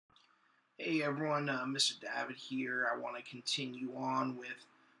Hey everyone, Mr. Davitt here. I want to continue on with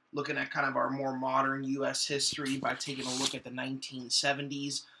looking at kind of our more modern U.S. history by taking a look at the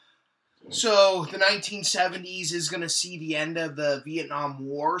 1970s. So, the 1970s is going to see the end of the Vietnam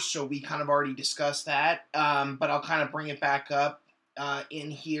War, so we kind of already discussed that, but I'll kind of bring it back up in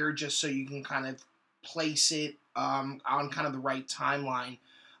here just so you can kind of place it on kind of the right timeline.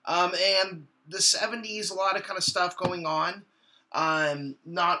 And the 70s, a lot of kind of stuff going on.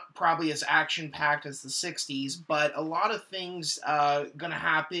 Not probably as action-packed as the 60s, but a lot of things going to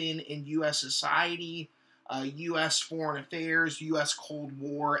happen in U.S. society, U.S. foreign affairs, U.S. Cold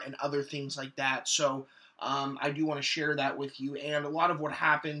War, and other things like that. So I do want to share that with you. And a lot of what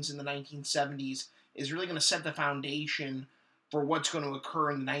happens in the 1970s is really going to set the foundation for what's going to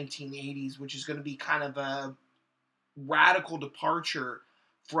occur in the 1980s, which is going to be kind of a radical departure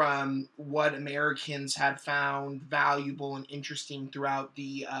from what Americans had found valuable and interesting throughout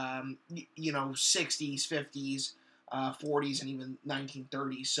the 60s, 50s, 40s, and even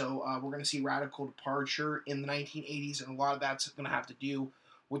 1930s. So we're going to see radical departure in the 1980s, and a lot of that's going to have to do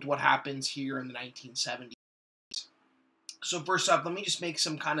with what happens here in the 1970s. So first up, let me just make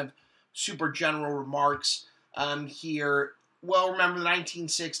some kind of super general remarks here. Well, remember the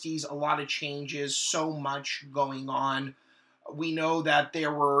 1960s, a lot of changes, so much going on. We know that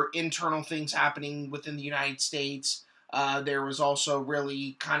there were internal things happening within the United States. There was also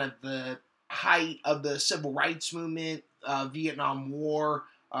really kind of the height of the civil rights movement, Vietnam War,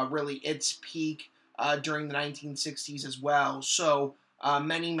 really its peak during the 1960s as well. So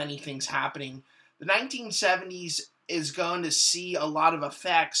many, many things happening. The 1970s is going to see a lot of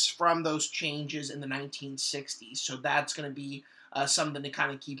effects from those changes in the 1960s. So that's going to be something to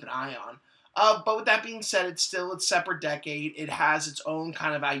kind of keep an eye on. But with that being said, it's still a separate decade. It has its own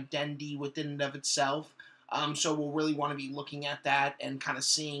kind of identity within and of itself. So we'll really want to be looking at that and kind of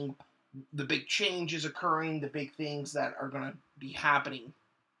seeing the big changes occurring, the big things that are going to be happening.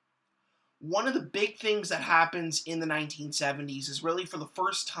 One of the big things that happens in the 1970s is really for the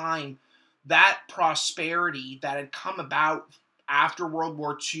first time that prosperity that had come about after World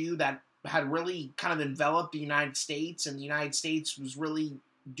War II that had really kind of enveloped the United States, and the United States was really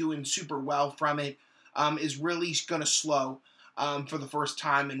doing super well from it, is really going to slow for the first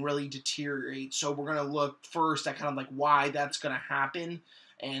time and really deteriorate. So we're going to look first at kind of like why that's going to happen.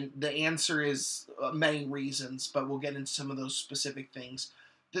 And the answer is many reasons, but we'll get into some of those specific things.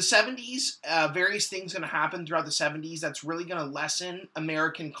 The 70s, various things going to happen throughout the 70s that's really going to lessen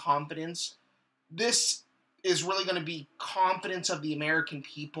American confidence. This is really going to be confidence of the American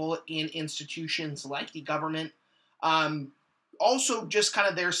people in institutions like the government. Also, just kind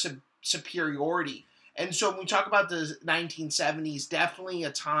of their superiority. And so when we talk about the 1970s, definitely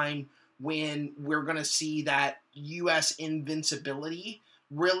a time when we're going to see that U.S. invincibility,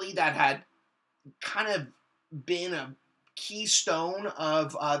 really that had kind of been a keystone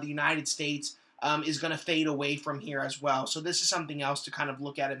of the United States, is going to fade away from here as well. So this is something else to kind of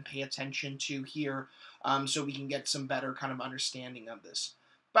look at and pay attention to here, so we can get some better kind of understanding of this.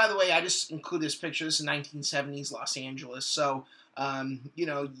 By the way, I just include this picture. This is 1970s Los Angeles. So, you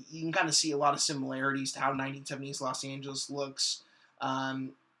can kind of see a lot of similarities to how 1970s Los Angeles looks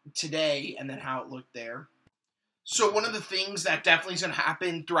today and then how it looked there. So one of the things that definitely is going to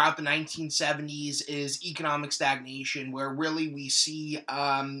happen throughout the 1970s is economic stagnation, where really we see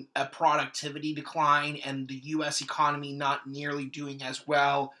a productivity decline and the U.S. economy not nearly doing as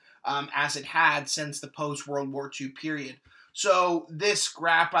well as it had since the post-World War II period. So this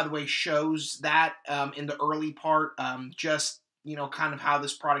graph, by the way, shows that in the early part, just, kind of how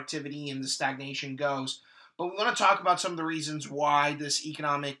this productivity and the stagnation goes. But we want to talk about some of the reasons why this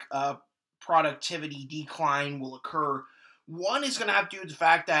economic productivity decline will occur. One is going to have to do with the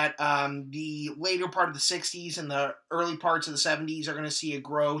fact that the later part of the 60s and the early parts of the 70s are going to see a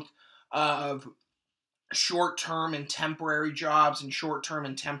growth of short-term and temporary jobs and short-term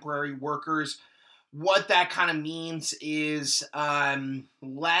and temporary workers. What that kind of means is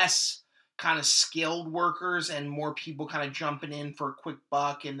less kind of skilled workers and more people kind of jumping in for a quick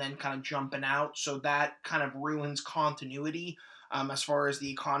buck and then kind of jumping out. So that kind of ruins continuity as far as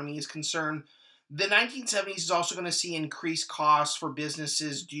the economy is concerned. The 1970s is also going to see increased costs for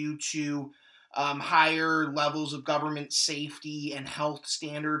businesses due to higher levels of government safety and health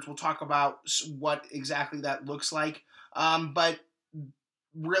standards. We'll talk about what exactly that looks like. But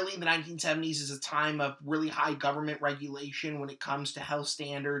really, the 1970s is a time of really high government regulation when it comes to health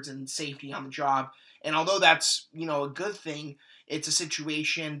standards and safety on the job. And although that's, a good thing, it's a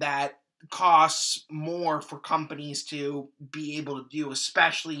situation that costs more for companies to be able to do,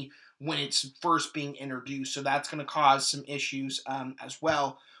 especially when it's first being introduced. So that's going to cause some issues as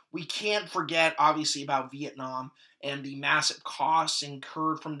well. We can't forget, obviously, about Vietnam and the massive costs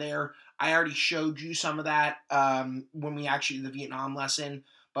incurred from there. I already showed you some of that when we actually did the Vietnam lesson,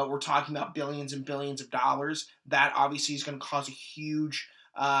 but we're talking about billions and billions of dollars. That obviously is going to cause a huge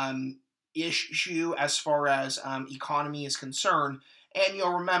issue as far as economy is concerned. And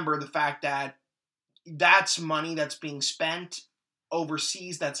you'll remember the fact that that's money that's being spent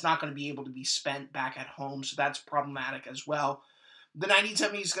overseas that's not going to be able to be spent back at home. So that's problematic as well. The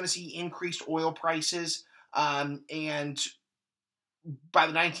 1970s is going to see increased oil prices. And by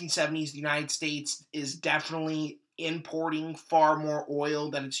the 1970s, the United States is definitely importing far more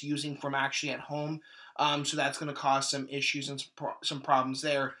oil than it's using from actually at home. So that's going to cause some issues and some problems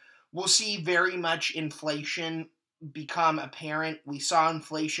there. We'll see very much inflation become apparent. We saw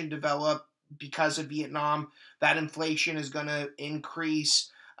inflation develop because of Vietnam. That inflation is going to increase.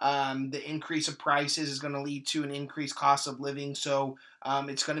 The increase of prices is going to lead to an increased cost of living. So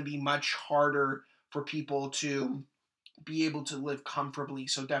it's going to be much harder for people to be able to live comfortably.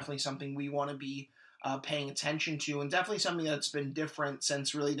 So definitely something we want to be paying attention to, and definitely something that's been different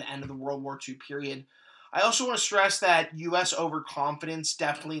since really the end of the World War II period. I also want to stress that U.S. overconfidence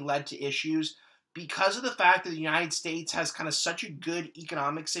definitely led to issues because of the fact that the United States has kind of such a good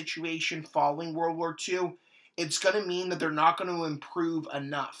economic situation following World War II. It's going to mean that they're not going to improve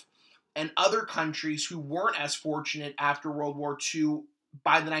enough. And other countries who weren't as fortunate after World War II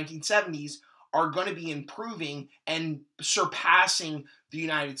by the 1970s are going to be improving and surpassing the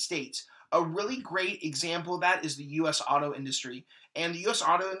United States. A really great example of that is the U.S. auto industry. And the U.S.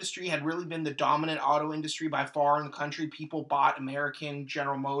 auto industry had really been the dominant auto industry by far in the country. People bought American,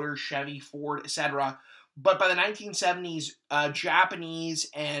 General Motors, Chevy, Ford, etc. But by the 1970s, Japanese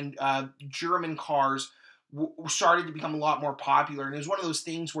and German cars started to become a lot more popular. And it was one of those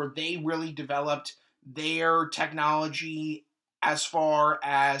things where they really developed their technology as far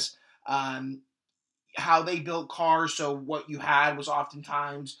as how they built cars. So what you had was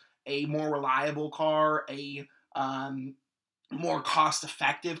oftentimes a more reliable car, a more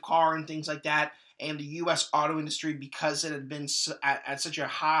cost-effective car, and things like that. And the U.S. auto industry, because it had been at such a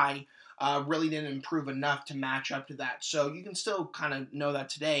high, really didn't improve enough to match up to that. So you can still kind of know that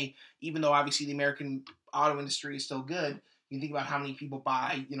today, even though obviously the American auto industry is still good. You think about how many people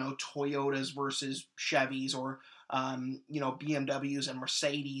buy, Toyotas versus Chevys, or BMWs and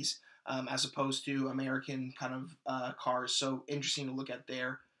Mercedes, as opposed to American kind of cars. So interesting to look at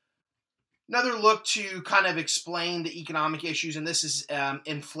there. Another look to kind of explain the economic issues, and this is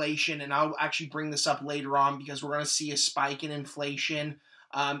inflation, and I'll actually bring this up later on because we're going to see a spike in inflation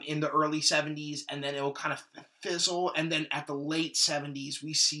in the early 70s, and then it will kind of fizzle, and then at the late 70s,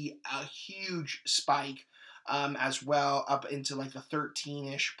 we see a huge spike as well, up into like the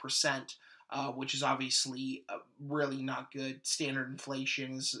 13-ish%, which is obviously really not good. Standard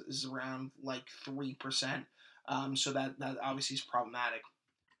inflation is around like 3%, so that obviously is problematic.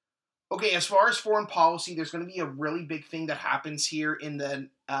 Okay, as far as foreign policy, there's going to be a really big thing that happens here in the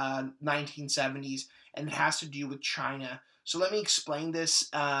 1970s, and it has to do with China. So let me explain this.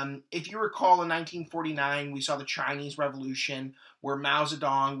 If you recall, in 1949, we saw the Chinese Revolution, where Mao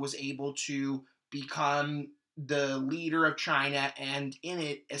Zedong was able to become the leader of China, and in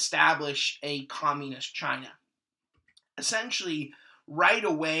it establish a communist China. Essentially, right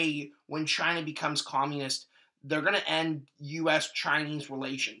away, when China becomes communist, they're going to end U.S.-Chinese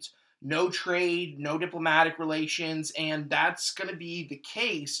relations. No trade, no diplomatic relations, and that's going to be the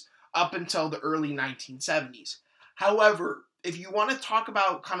case up until the early 1970s. However, if you want to talk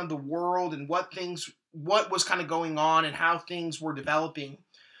about kind of the world and what was kind of going on and how things were developing,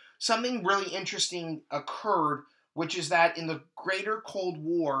 something really interesting occurred, which is that in the Greater Cold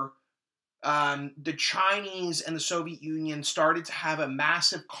War, the Chinese and the Soviet Union started to have a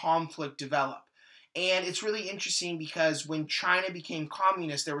massive conflict develop. And it's really interesting because when China became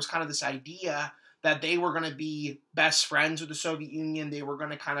communist, there was kind of this idea that they were going to be best friends with the Soviet Union. They were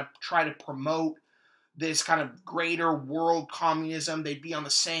going to kind of try to promote this kind of greater world communism. They'd be on the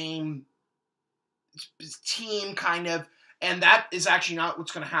same team, kind of. And that is actually not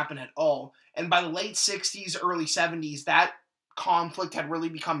what's going to happen at all. And by the late 60s, early 70s, that conflict had really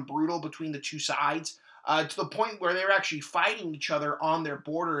become brutal between the two sides, to the point where they were actually fighting each other on their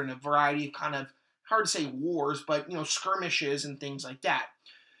border in a variety of kind of, hard to say wars, but, skirmishes and things like that.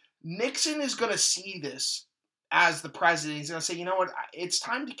 Nixon is going to see this as the president. He's going to say, you know what, it's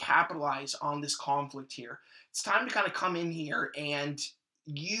time to capitalize on this conflict here. It's time to kind of come in here and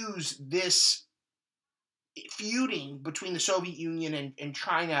use this feuding between the Soviet Union and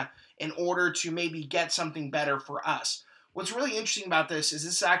China in order to maybe get something better for us. What's really interesting about this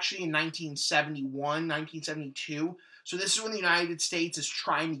is actually in 1971, 1972. So this is when the United States is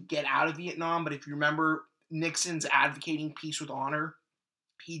trying to get out of Vietnam, but if you remember, Nixon's advocating peace with honor.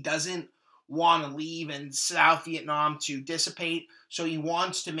 He doesn't want to leave and South Vietnam to dissipate, so he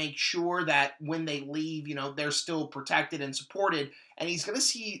wants to make sure that when they leave, they're still protected and supported, and he's going to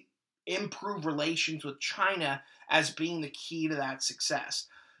see improved relations with China as being the key to that success.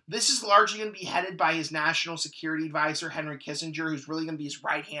 This is largely going to be headed by his national security advisor, Henry Kissinger, who's really going to be his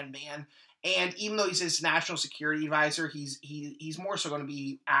right-hand man. And even though he's his national security advisor, he's more so going to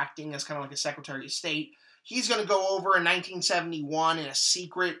be acting as kind of like a Secretary of State. He's going to go over in 1971 in a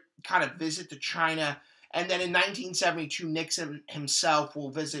secret kind of visit to China. And then in 1972, Nixon himself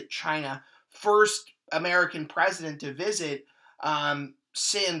will visit China. First American president to visit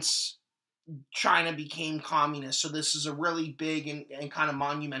since China became communist. So this is a really big and kind of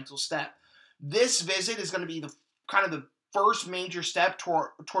monumental step. This visit is going to be the first major step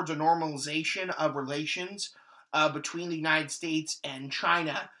towards a normalization of relations between the United States and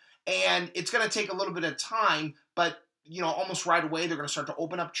China. And it's going to take a little bit of time, but almost right away they're going to start to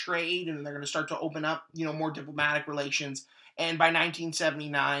open up trade, and they're going to start to open up more diplomatic relations. And by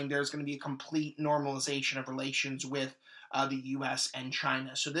 1979, there's going to be a complete normalization of relations with the U.S. and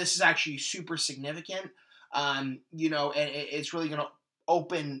China. So this is actually super significant, and it's really going to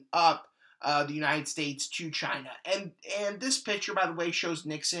open up the United States to China. And this picture, by the way, shows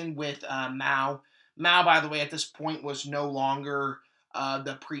Nixon with Mao. Mao, by the way, at this point was no longer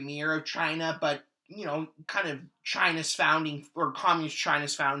the premier of China, but kind of China's founding, or communist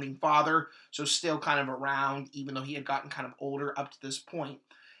China's founding father, so still kind of around, even though he had gotten kind of older up to this point.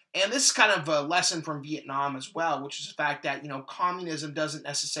 And this is kind of a lesson from Vietnam as well, which is the fact that, communism doesn't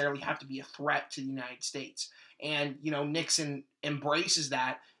necessarily have to be a threat to the United States. And, Nixon embraces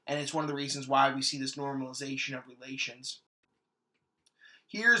that, and it's one of the reasons why we see this normalization of relations.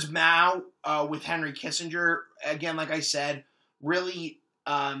 Here's Mao with Henry Kissinger. Again, like I said, really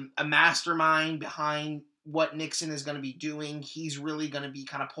a mastermind behind what Nixon is going to be doing. He's really going to be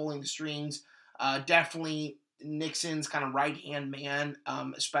kind of pulling the strings. Definitely Nixon's kind of right-hand man,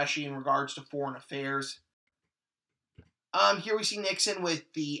 especially in regards to foreign affairs. Here we see Nixon with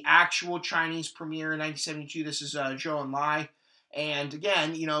the actual Chinese premier in 1972. This is Zhou Enlai. And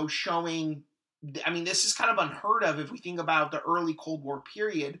again, showing, this is kind of unheard of if we think about the early Cold War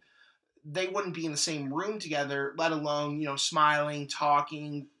period. They wouldn't be in the same room together, let alone, smiling,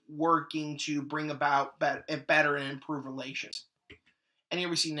 talking, working to bring about better and improved relations. And here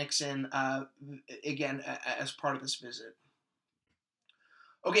we see Nixon, again, as part of this visit.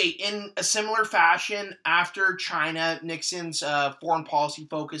 Okay, in a similar fashion, after China, Nixon's foreign policy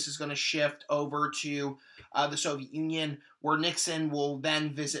focus is going to shift over to the Soviet Union, where Nixon will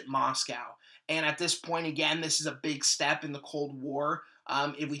then visit Moscow. And at this point, again, this is a big step in the Cold War.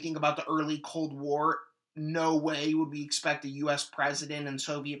 If we think about the early Cold War, no way would we expect a U.S. president and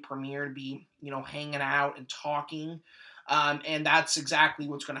Soviet premier to be, hanging out and talking. And that's exactly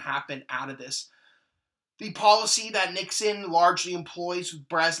what's going to happen out of this. The policy that Nixon largely employs with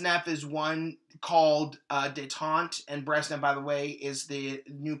Brezhnev is one called détente. And Brezhnev, by the way, is the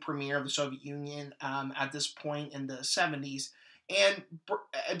new premier of the Soviet Union at this point in the 70s. And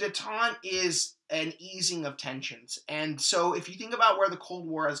détente is an easing of tensions. And so if you think about where the Cold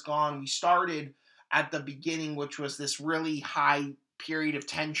War has gone, we started at the beginning, which was this really high period of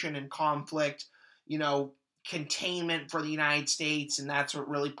tension and conflict, containment for the United States, and that's what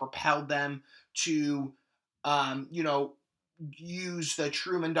really propelled them to, use the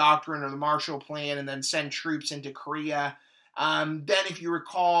Truman Doctrine or the Marshall Plan and then send troops into Korea. Then, if you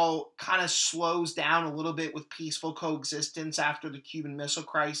recall, kind of slows down a little bit with peaceful coexistence after the Cuban Missile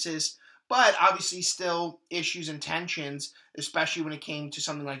Crisis, but obviously still issues and tensions, especially when it came to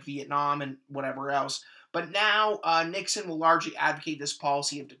something like Vietnam and whatever else. But now Nixon will largely advocate this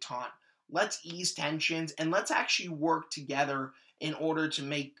policy of détente. Let's ease tensions and let's actually work together in order to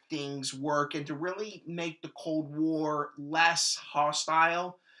make things work and to really make the Cold War less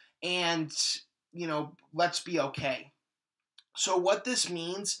hostile and, let's be okay. So what this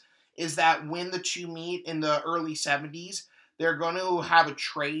means is that when the two meet in the early 70s, they're going to have a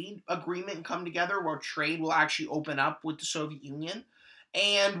trade agreement come together where trade will actually open up with the Soviet Union.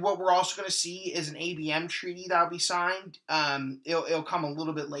 And what we're also going to see is an ABM treaty that will be signed. It'll come a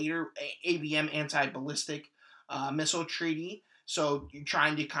little bit later, ABM, Anti-Ballistic Missile Treaty. So you're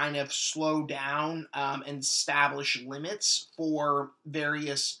trying to kind of slow down and establish limits for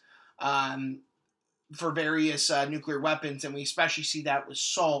various nuclear weapons, and we especially see that with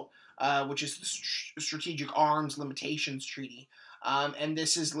SALT, which is the Strategic Arms Limitations Treaty. And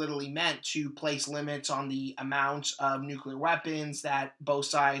this is literally meant to place limits on the amount of nuclear weapons that both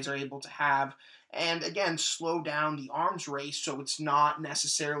sides are able to have, and again, slow down the arms race so it's not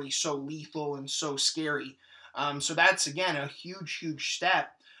necessarily so lethal and so scary. So that's, again, a huge, huge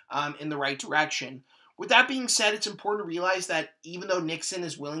step in the right direction. With that being said, it's important to realize that even though Nixon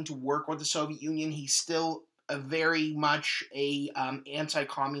is willing to work with the Soviet Union, he's still very much a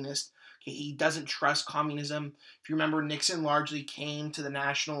anti-communist. Okay, he doesn't trust communism. If you remember, Nixon largely came to the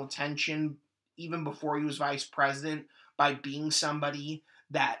national attention even before he was vice president by being somebody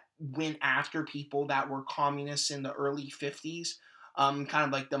that went after people that were communists in the early 50s, kind of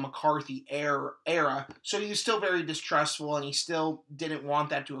like the McCarthy era. So he was still very distrustful, and he still didn't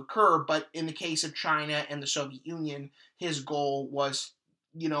want that to occur. But in the case of China and the Soviet Union, his goal was,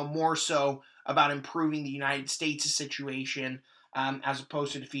 more so about improving the United States' situation as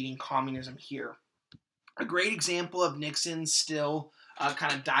opposed to defeating communism here. A great example of Nixon's still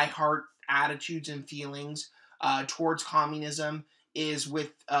kind of diehard attitudes and feelings towards communism is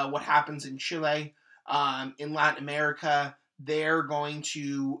with what happens in Chile. In Latin America, they're going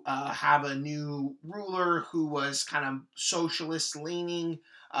to have a new ruler who was kind of socialist leaning.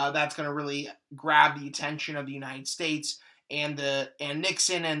 That's going to really grab the attention of the United States, and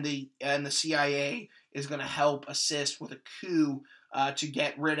Nixon and the CIA is going to help assist with a coup to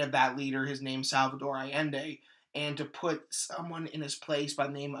get rid of that leader. His name's Salvador Allende, and to put someone in his place by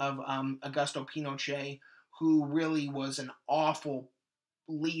the name of Augusto Pinochet, who really was an awful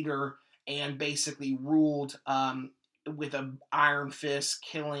leader and basically ruled with an iron fist,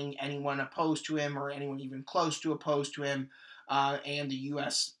 killing anyone opposed to him or anyone even close to opposed to him. And the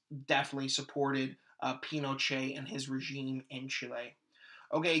U.S. definitely supported Pinochet and his regime in Chile.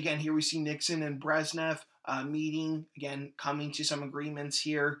 Okay, again, here we see Nixon and Brezhnev meeting, again, coming to some agreements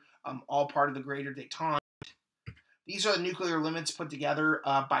here, all part of the greater détente. These are the nuclear limits put together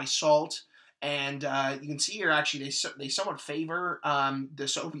by SALT, and you can see here, actually, they somewhat favor the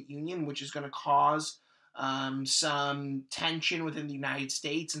Soviet Union, which is going to cause some tension within the United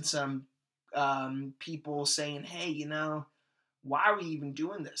States, and some people saying, hey, why are we even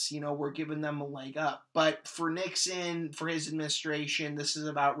doing this? We're giving them a leg up. But for Nixon, for his administration, this is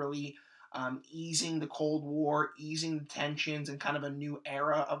about really easing the Cold War, easing the tensions, and kind of a new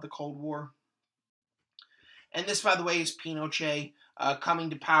era of the Cold War. And this, by the way, is Pinochet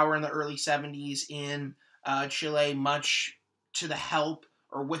coming to power in the early 70s in Chile, much to the help,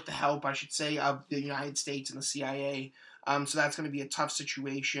 or with the help, I should say, of the United States and the CIA. So that's going to be a tough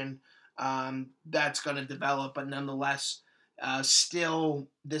situation that's going to develop, but nonetheless, still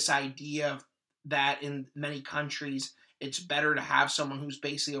this idea that in many countries it's better to have someone who's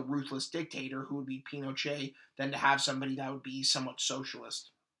basically a ruthless dictator, who would be Pinochet, than to have somebody that would be somewhat socialist.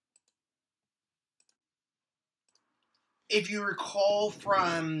 If you recall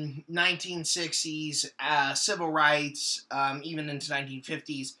from 1960s civil rights, even into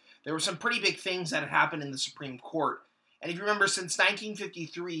 1950s, there were some pretty big things that had happened in the Supreme Court. And if you remember, since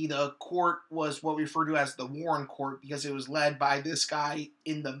 1953, the court was what we refer to as the Warren Court, because it was led by this guy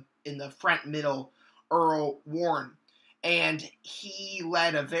in the front middle, Earl Warren. And he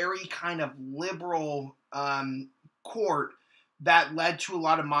led a very kind of liberal court that led to a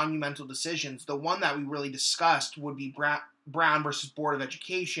lot of monumental decisions. The one that we really discussed would be Brown versus Board of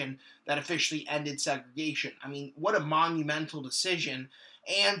Education, that officially ended segregation. I mean, what a monumental decision.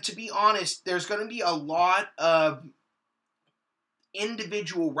 And to be honest, there's going to be a lot of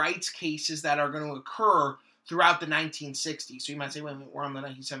individual rights cases that are going to occur throughout the 1960s. So you might say, wait a minute, we're on the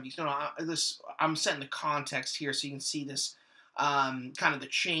 1970s. No, I'm setting the context here so you can see this kind of the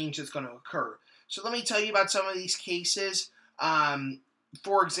change that's going to occur. So let me tell you about some of these cases.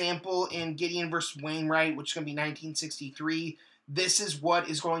 For example, in Gideon versus Wainwright, which is going to be 1963, this is what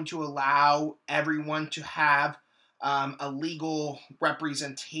is going to allow everyone to have a legal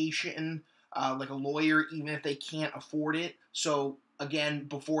representation, like a lawyer, even if they can't afford it. So again,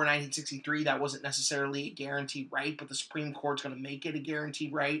 before 1963, that wasn't necessarily a guaranteed right, but the Supreme Court's going to make it a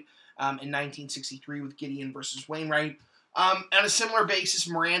guaranteed right in 1963 with Gideon versus Wainwright. On a similar basis,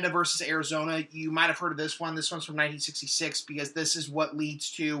 Miranda versus Arizona, you might have heard of this one. This one's from 1966, because this is what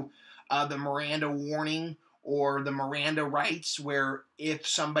leads to the Miranda warning, or the Miranda rights, where if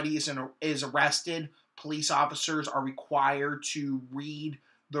somebody is arrested, police officers are required to read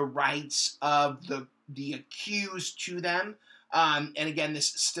the rights of the accused to them. And again,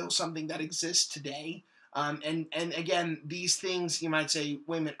 this is still something that exists today. And again, these things, you might say,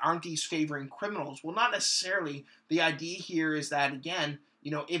 wait a minute, aren't these favoring criminals? Well, not necessarily. The idea here is that, again,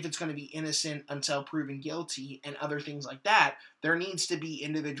 if it's going to be innocent until proven guilty and other things like that, there needs to be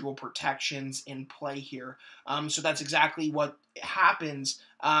individual protections in play here. So that's exactly what happens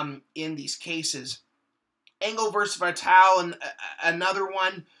in these cases. Engel versus Vitale, and another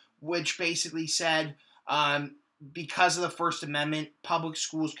one which basically said because of the First Amendment, public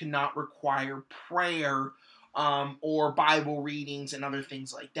schools could not require prayer or Bible readings and other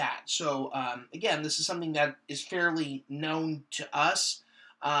things like that. So, again, this is something that is fairly known to us,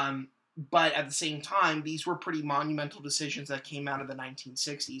 but at the same time, these were pretty monumental decisions that came out of the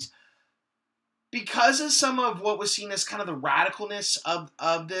 1960s. Because of some of what was seen as kind of the radicalness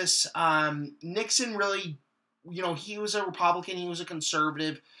of this, Nixon really, he was a Republican, he was a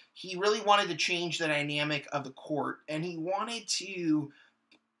conservative. He really wanted to change the dynamic of the court, and he wanted to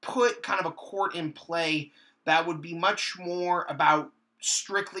put kind of a court in play that would be much more about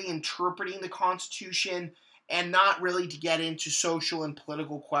strictly interpreting the Constitution and not really to get into social and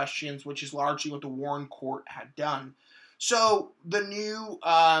political questions, which is largely what the Warren Court had done. So the new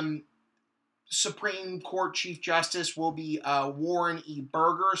Supreme Court Chief Justice will be Warren E.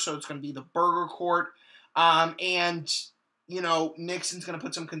 Burger, so it's going to be the Burger Court, and Nixon's going to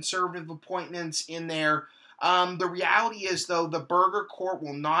put some conservative appointments in there. The reality is, though, the Burger Court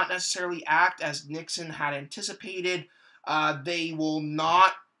will not necessarily act as Nixon had anticipated. They will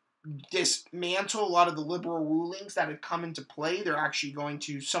not dismantle a lot of the liberal rulings that had come into play. They're actually going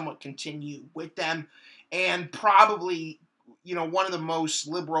to somewhat continue with them. And probably, one of the most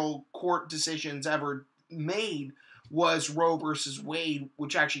liberal court decisions ever made was Roe versus Wade,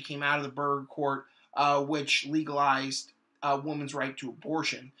 which actually came out of the Burger Court, which legalized a woman's right to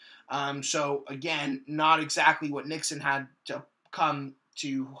abortion. So again, not exactly what Nixon had to come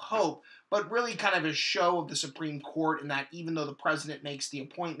to hope, but really kind of a show of the Supreme Court in that even though the president makes the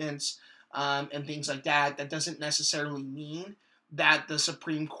appointments and things like that, that doesn't necessarily mean that the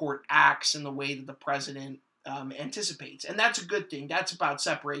Supreme Court acts in the way that the president anticipates. And that's a good thing. That's about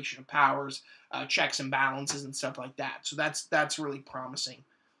separation of powers, checks and balances and stuff like that. So that's really promising.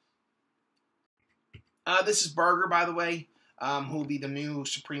 This is Burger, by the way, who will be the new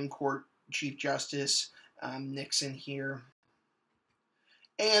Supreme Court Chief Justice, Nixon here.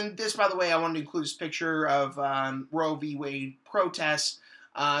 And this, by the way, I wanted to include this picture of Roe v. Wade protests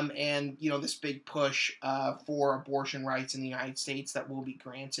and, this big push for abortion rights in the United States that will be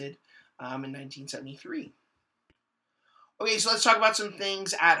granted in 1973. Okay, so let's talk about some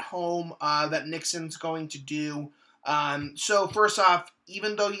things at home that Nixon's going to do. So first off,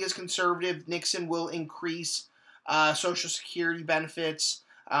 even though he is conservative, Nixon will increase Social Security benefits.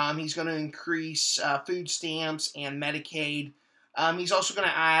 He's going to increase food stamps and Medicaid. He's also going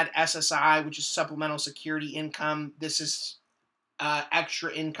to add SSI, which is Supplemental Security Income. This is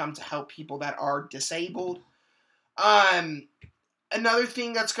extra income to help people that are disabled. Another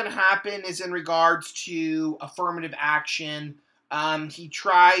thing that's going to happen is in regards to affirmative action. He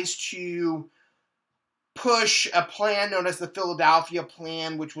tries to push a plan known as the Philadelphia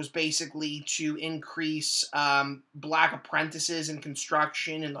Plan, which was basically to increase black apprentices in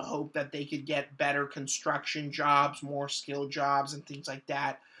construction in the hope that they could get better construction jobs, more skilled jobs, and things like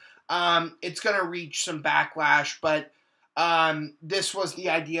that. It's going to reach some backlash, but this was the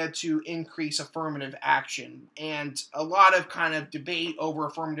idea to increase affirmative action. And a lot of kind of debate over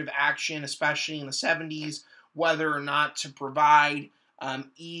affirmative action, especially in the 70s, whether or not to provide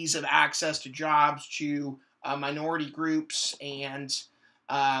ease of access to jobs to minority groups and,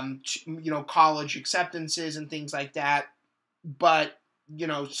 college acceptances and things like that. But,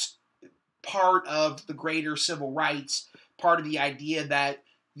 part of the greater civil rights, part of the idea that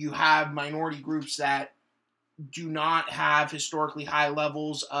you have minority groups that do not have historically high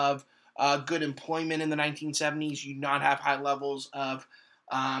levels of good employment in the 1970s. You do not have high levels of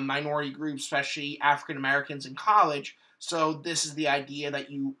minority groups, especially African Americans in college. So this is the idea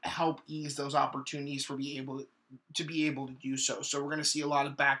that you help ease those opportunities for be able to do so. So we're going to see a lot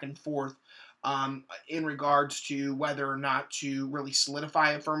of back and forth in regards to whether or not to really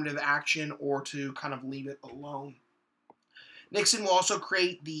solidify affirmative action or to kind of leave it alone. Nixon will also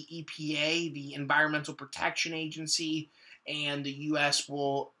create the EPA, the Environmental Protection Agency, and the U.S.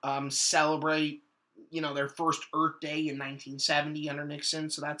 will celebrate, their first Earth Day in 1970 under Nixon.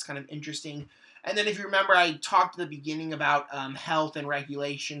 So that's kind of interesting. And then if you remember, I talked at the beginning about health and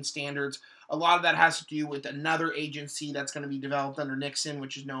regulation standards. A lot of that has to do with another agency that's going to be developed under Nixon,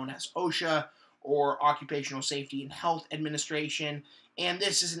 which is known as OSHA, or Occupational Safety and Health Administration. And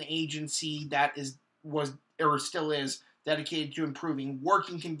this is an agency that still is dedicated to improving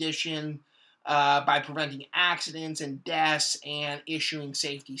working condition by preventing accidents and deaths and issuing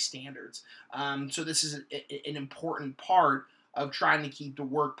safety standards. So this is an important part of trying to keep the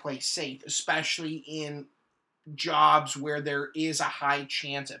workplace safe, especially in jobs where there is a high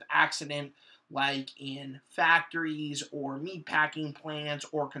chance of accident, like in factories or meatpacking plants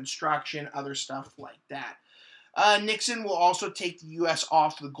or construction, other stuff like that. Nixon will also take the U.S.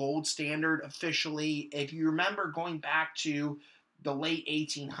 off the gold standard officially. If you remember going back to the late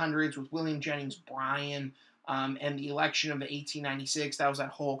 1800s with William Jennings Bryan and the election of 1896, that was that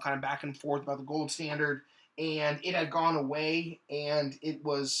whole kind of back and forth about the gold standard, and it had gone away, and it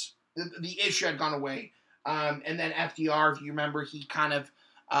was, the issue had gone away. And then FDR, if you remember, he kind of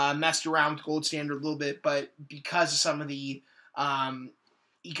messed around with the gold standard a little bit, but because of some of the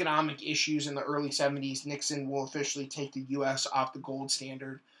economic issues in the early 70s, Nixon will officially take the U.S. off the gold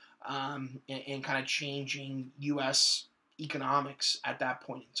standard and kind of changing U.S. economics at that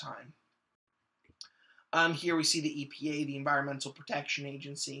point in time. Here we see the EPA, the Environmental Protection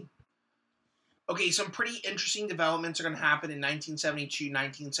Agency. Okay, some pretty interesting developments are going to happen in 1972,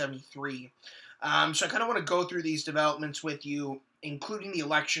 1973. So I kind of want to go through these developments with you, including the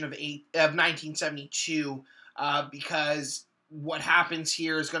election of 1972, because what happens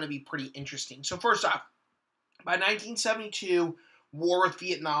here is going to be pretty interesting. So first off, by 1972, war with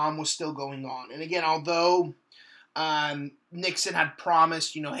Vietnam was still going on. And again, although Nixon had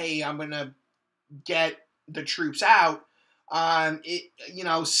promised, hey, I'm going to get the troops out, it,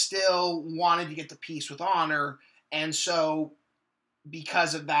 still wanted to get the peace with honor. And so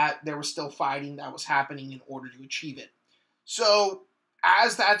because of that, there was still fighting that was happening in order to achieve it. So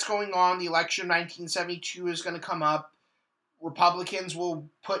as that's going on, the election of 1972 is going to come up. Republicans will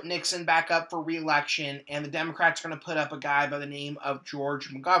put Nixon back up for re-election, and the Democrats are going to put up a guy by the name of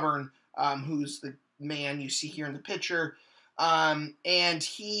George McGovern, who's the man you see here in the picture. And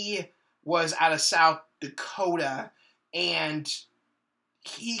he was out of South Dakota, and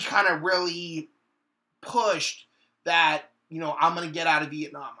he kind of really pushed that, I'm going to get out of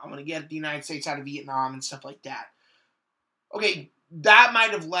Vietnam. I'm going to get the United States out of Vietnam and stuff like that. Okay, that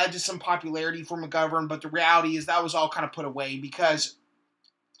might have led to some popularity for McGovern, but the reality is that was all kind of put away because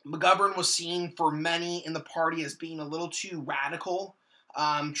McGovern was seen for many in the party as being a little too radical,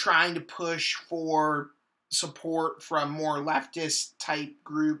 trying to push for support from more leftist type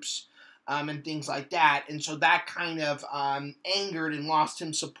groups and things like that. And so that kind of angered and lost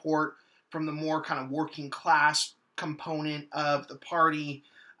him support from the more kind of working class component of the party.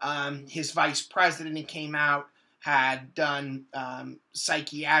 His vice president, who came out, had done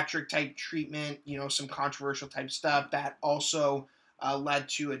psychiatric type treatment, some controversial type stuff that also led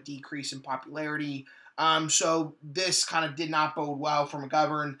to a decrease in popularity. So this kind of did not bode well for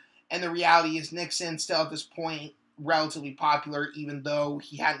McGovern. And the reality is Nixon still at this point relatively popular, even though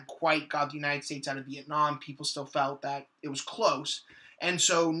he hadn't quite got the United States out of Vietnam. People still felt that it was close. And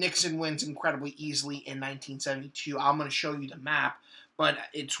so Nixon wins incredibly easily in 1972. I'm going to show you the map, but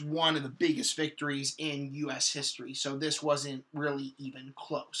it's one of the biggest victories in U.S. history. So this wasn't really even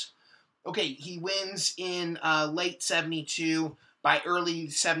close. Okay, he wins in late 72. By early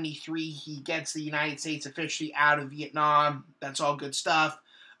 73, he gets the United States officially out of Vietnam. That's all good stuff.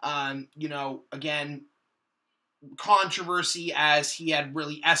 Again, controversy as he had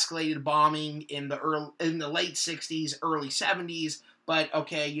really escalated bombing in the late 60s, early 70s. But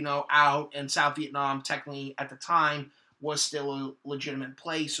okay, out in South Vietnam, technically at the time, was still a legitimate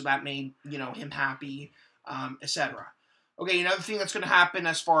place, so that made, him happy, etc. Okay, another thing that's going to happen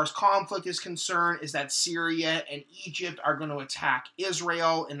as far as conflict is concerned is that Syria and Egypt are going to attack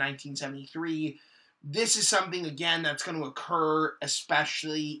Israel in 1973. This is something, again, that's going to occur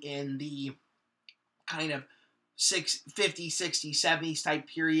especially in the kind of 50s, 60s, 70s type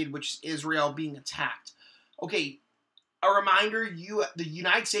period, which is Israel being attacked. Okay, a reminder, the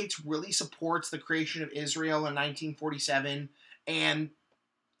United States really supports the creation of Israel in 1947, and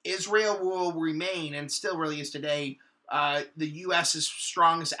Israel will remain, and still really is today, the U.S.'s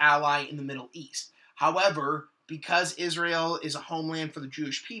strongest ally in the Middle East. However, because Israel is a homeland for the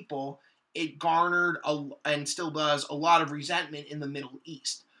Jewish people, it garnered, and still does, a lot of resentment in the Middle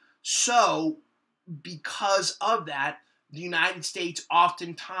East. So, because of that, the United States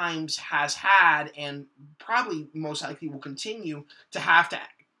oftentimes has had, and probably most likely will continue, to have to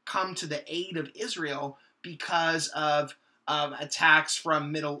come to the aid of Israel because of attacks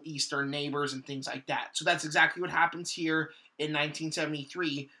from Middle Eastern neighbors and things like that. So that's exactly what happens here in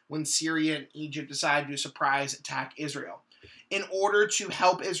 1973 when Syria and Egypt decide to surprise attack Israel. In order to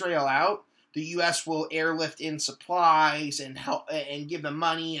help Israel out, the U.S. will airlift in supplies and help and give them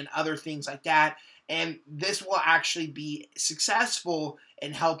money and other things like that. And this will actually be successful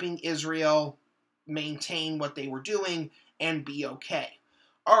in helping Israel maintain what they were doing and be okay.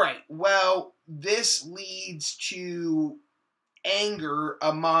 All right, well, this leads to anger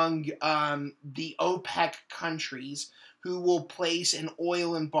among the OPEC countries who will place an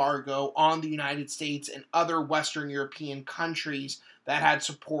oil embargo on the United States and other Western European countries that had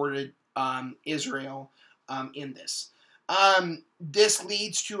supported Israel in this. This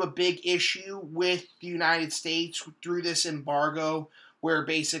leads to a big issue with the United States through this embargo, where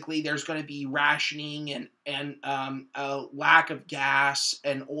basically there's going to be rationing and a lack of gas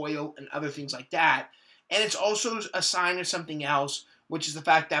and oil and other things like that. And it's also a sign of something else, which is the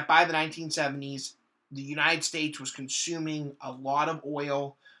fact that by the 1970s, the United States was consuming a lot of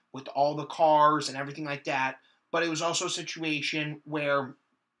oil with all the cars and everything like that. But it was also a situation where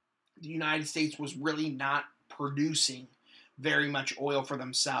the United States was really not producing very much oil for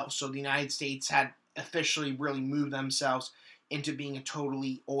themselves. So the United States had officially really moved themselves into being a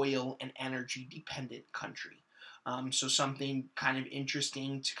totally oil and energy dependent country. So something kind of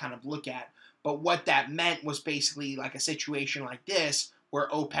interesting to kind of look at. But what that meant was basically like a situation like this, where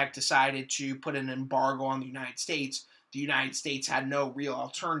OPEC decided to put an embargo on the United States. The United States had no real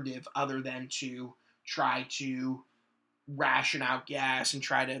alternative other than to try to ration out gas and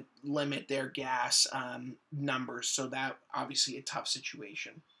try to limit their gas numbers. So that obviously a tough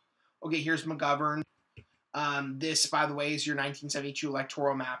situation. Okay, here's McGovern. This, by the way, is your 1972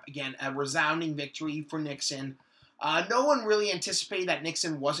 electoral map. Again, a resounding victory for Nixon. No one really anticipated that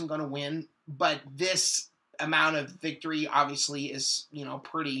Nixon wasn't going to win, but this amount of victory obviously is,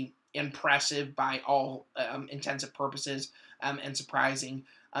 pretty impressive by all intents and purposes, and surprising.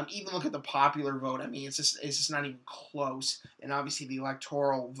 Even look at the popular vote. I mean, it's just not even close. And obviously the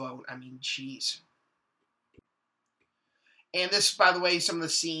electoral vote. I mean, geez. And this, by the way, some of the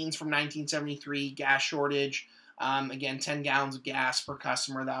scenes from 1973, gas shortage. Again, 10 gallons of gas per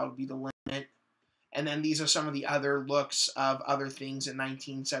customer. That would be the limit. And then these are some of the other looks of other things in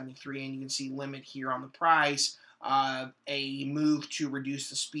 1973. And you can see limit here on the price. A move to reduce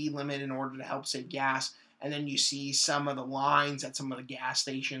the speed limit in order to help save gas. And then you see some of the lines at some of the gas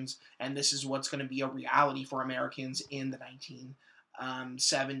stations. And this is what's going to be a reality for Americans in the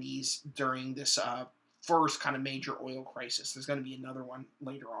 1970s during this first kind of major oil crisis. There's going to be another one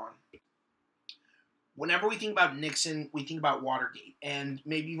later on. Whenever we think about Nixon, we think about Watergate. And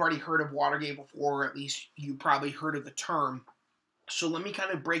maybe you've already heard of Watergate before, or at least you probably heard of the term. So let me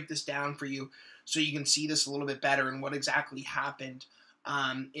kind of break this down for you so you can see this a little bit better and what exactly happened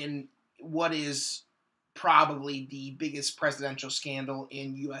in what is probably the biggest presidential scandal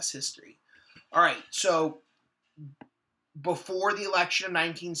in U.S. history. All right, so before the election of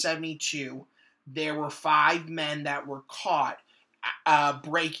 1972, there were 5 men that were caught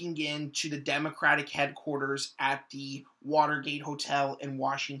breaking into the Democratic headquarters at the Watergate Hotel in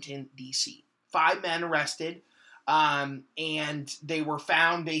Washington, D.C. 5 men arrested, and they were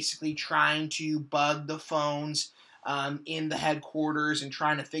found basically trying to bug the phones in the headquarters and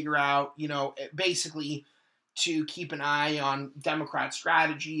trying to figure out, basically to keep an eye on Democrat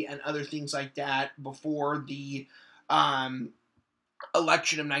strategy and other things like that before the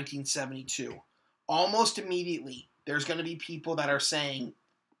election of 1972. Almost immediately, there's going to be people that are saying,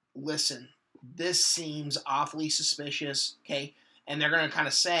 listen, this seems awfully suspicious, okay? And they're going to kind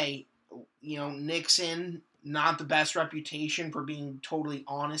of say, Nixon, not the best reputation for being totally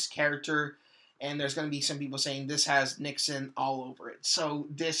honest character. And there's going to be some people saying this has Nixon all over it. So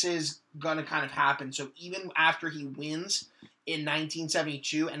this is going to kind of happen. So even after he wins in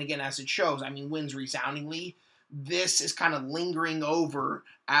 1972, and again, as it shows, wins resoundingly, this is kind of lingering over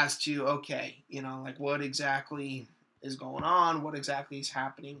as to, okay, what exactly is going on, what exactly is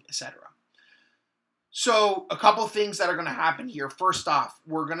happening, etc. So a couple things that are going to happen here. First off,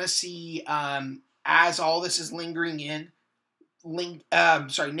 we're going to see, as all this is lingering in,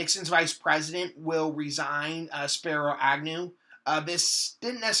 Nixon's vice president will resign, Spiro Agnew. This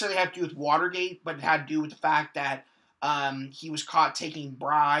didn't necessarily have to do with Watergate, but it had to do with the fact that he was caught taking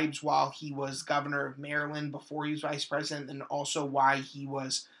bribes while he was governor of Maryland before he was vice president, and also why he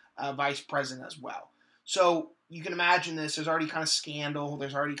was vice president as well. So you can imagine this. There's already kind of scandal.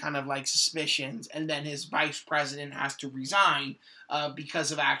 There's already kind of like suspicions, and then his vice president has to resign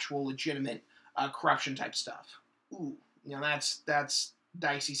because of actual legitimate corruption type stuff. Ooh. That's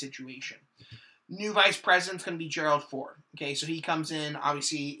dicey situation. New vice president's going to be Gerald Ford. Okay, so he comes in,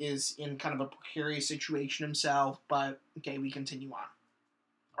 obviously is in kind of a precarious situation himself, but okay, we continue on.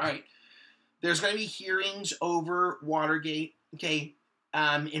 All right, there's going to be hearings over Watergate, okay,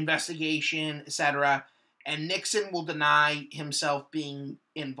 investigation, etc., and Nixon will deny himself being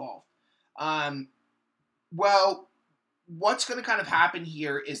involved. Well, what's going to kind of happen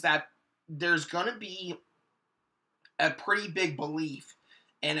here is that there's going to be a pretty big belief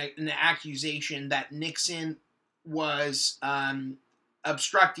and an accusation that Nixon was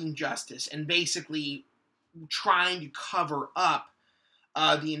obstructing justice and basically trying to cover up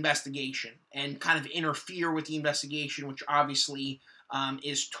the investigation and kind of interfere with the investigation, which obviously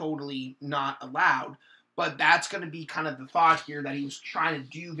is totally not allowed. But that's going to be kind of the thought here, that he was trying to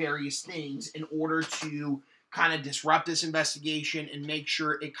do various things in order to kind of disrupt this investigation and make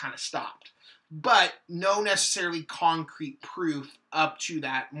sure it kind of stopped. But no necessarily concrete proof up to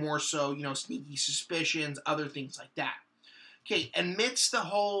that, more so, sneaky suspicions, other things like that. Okay, amidst the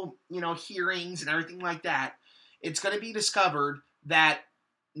whole, hearings and everything like that, it's going to be discovered that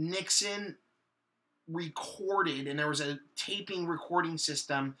Nixon recorded, and there was a taping recording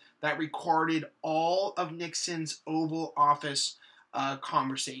system that recorded all of Nixon's Oval Office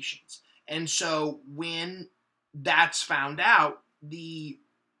conversations. And so when that's found out, the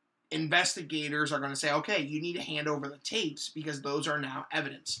investigators are going to say, okay, you need to hand over the tapes because those are now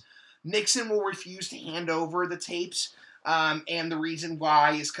evidence. Nixon will refuse to hand over the tapes. And the reason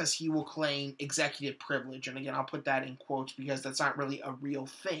why is because he will claim executive privilege. And again, I'll put that in quotes because that's not really a real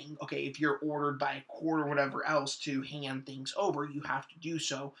thing. Okay, if you're ordered by a court or whatever else to hand things over, you have to do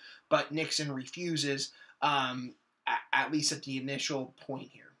so. But Nixon refuses, at least at the initial point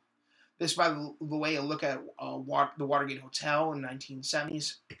here. This, by the way, a look at the Watergate Hotel in the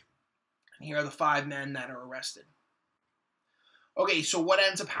 1970s. And here are the 5 men that are arrested. Okay, so what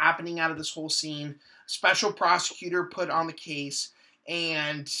ends up happening out of this whole scene? Special prosecutor put on the case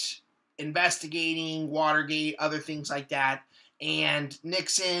and investigating Watergate, other things like that. And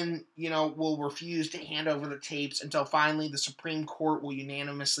Nixon, will refuse to hand over the tapes until finally the Supreme Court will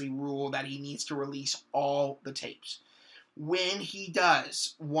unanimously rule that he needs to release all the tapes. When he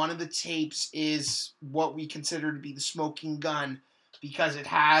does, one of the tapes is what we consider to be the smoking gun because it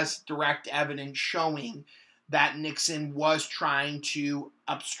has direct evidence showing that Nixon was trying to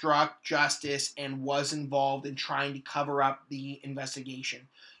obstruct justice and was involved in trying to cover up the investigation.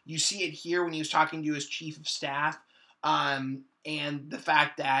 You see it here when he was talking to his chief of staff, and the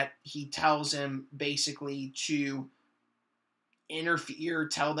fact that he tells him basically to interfere,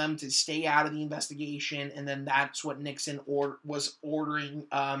 tell them to stay out of the investigation, and then that's what Nixon was ordering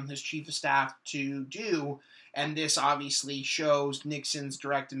his chief of staff to do. And this obviously shows Nixon's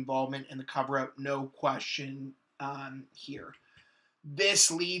direct involvement in the cover-up, no question here. This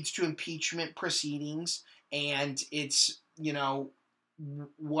leads to impeachment proceedings, and it's,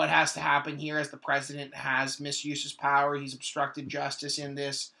 what has to happen here is the president has misused his power, he's obstructed justice in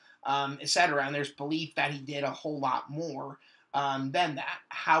this, etc. And there's belief that he did a whole lot more than that.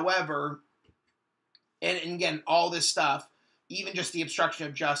 However, and again, all this stuff, even just the obstruction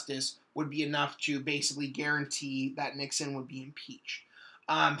of justice, would be enough to basically guarantee that Nixon would be impeached.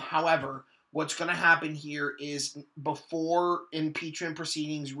 However, what's going to happen here is before impeachment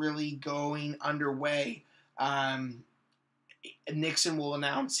proceedings really going underway, Nixon will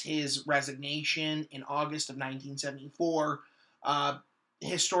announce his resignation in August of 1974.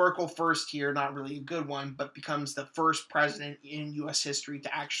 Historical first here, not really a good one, but becomes the first president in U.S. history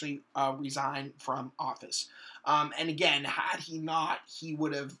to actually resign from office. And again, had he not, he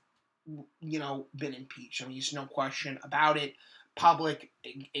would have been impeached. I mean, there's no question about it. Public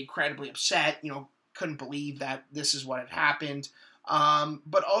incredibly upset, couldn't believe that this is what had happened.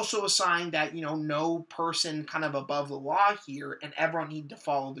 But also a sign that, no person kind of above the law here, and everyone need to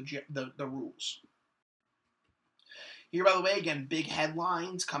follow the rules. Here, by the way, again, big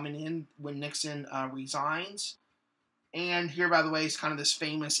headlines coming in when Nixon resigns. And here, by the way, is kind of this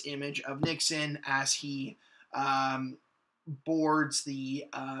famous image of Nixon as he boards the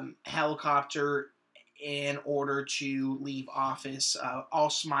helicopter in order to leave office. All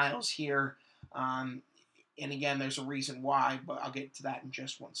smiles here. And again, there's a reason why, but I'll get to that in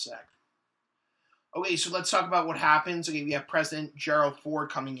just one sec. Okay, so let's talk about what happens. Okay, we have President Gerald Ford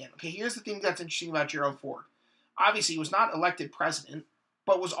coming in. Okay, here's the thing that's interesting about Gerald Ford. Obviously, he was not elected president,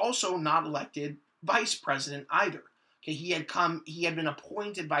 but was also not elected vice president either. Okay, he had been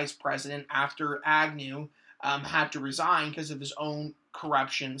appointed vice president after Agnew had to resign because of his own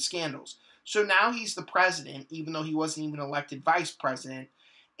corruption scandals. So now he's the president, even though he wasn't even elected vice president.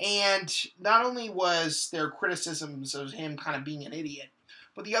 And not only was there criticisms of him kind of being an idiot,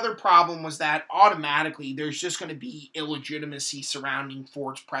 but the other problem was that automatically there's just going to be illegitimacy surrounding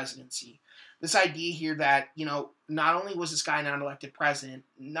Ford's presidency. This idea here that, not only was this guy not elected president,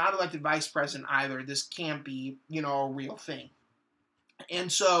 not elected vice president either, this can't be, a real thing.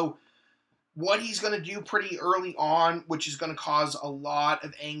 And so what he's going to do pretty early on, which is going to cause a lot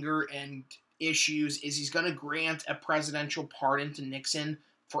of anger and issues, is he's going to grant a presidential pardon to Nixon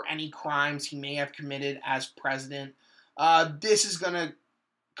for any crimes he may have committed as president. This is going to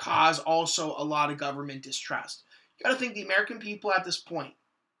cause also a lot of government distrust. You got to think the American people at this point,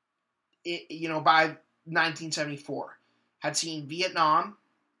 by 1974, had seen Vietnam,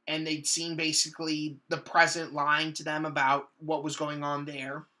 and they'd seen basically the president lying to them about what was going on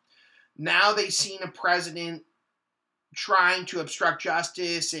there. Now they've seen a president trying to obstruct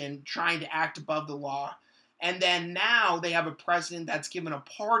justice and trying to act above the law. And then now they have a president that's given a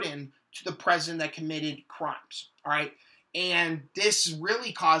pardon to the president that committed crimes. All right. And this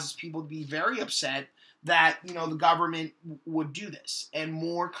really causes people to be very upset that, the government would do this, and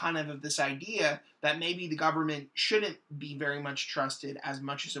more kind of this idea that maybe the government shouldn't be very much trusted as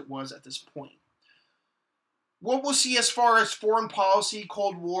much as it was at this point. What we'll see as far as foreign policy,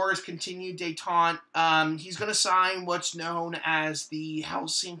 Cold War is continued detente. He's going to sign what's known as the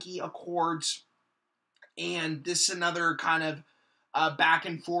Helsinki Accords, and this is another kind of back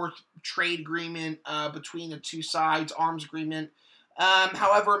and forth trade agreement between the two sides, arms agreement.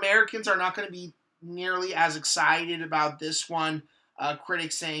 However, Americans are not going to be nearly as excited about this one.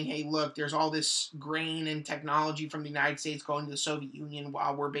 Critics saying, hey, look, there's all this grain and technology from the United States going to the Soviet Union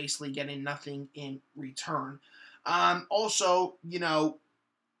while we're basically getting nothing in return. Also,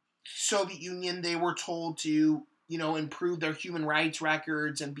 Soviet Union, they were told to, improve their human rights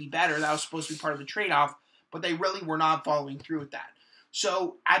records and be better. That was supposed to be part of the trade-off, but they really were not following through with that.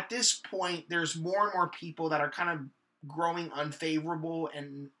 So at this point, there's more and more people that are kind of growing unfavorable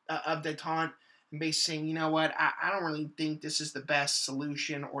and of detente, and basically saying, you know what, I don't really think this is the best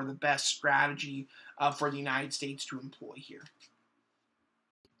solution or the best strategy for the United States to employ here.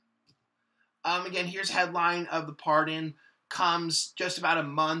 Again, here's a headline of the pardon. Comes just about a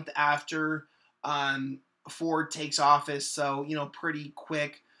month after Ford takes office, so, pretty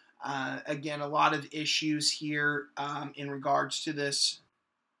quick. Again, a lot of issues here in regards to this.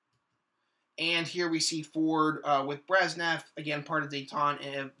 And here we see Ford with Brezhnev, again, part of detente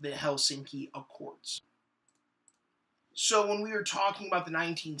and the Helsinki Accords. So when we were talking about the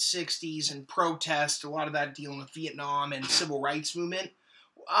 1960s and protests, a lot of that dealing with Vietnam and civil rights movement,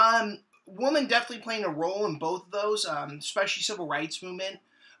 women definitely playing a role in both of those, especially civil rights movement.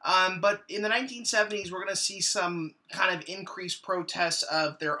 But in the 1970s, we're going to see some kind of increased protests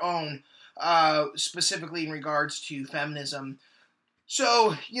of their own, specifically in regards to feminism.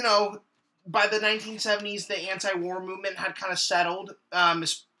 So, by the 1970s, the anti-war movement had kind of settled,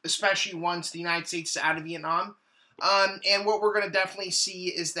 especially once the United States is out of Vietnam. And what we're going to definitely see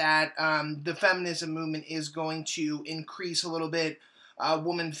is that the feminism movement is going to increase a little bit.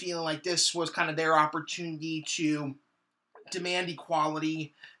 Women feeling like this was kind of their opportunity to demand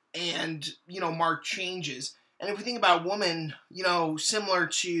equality and, mark changes. And if we think about women, similar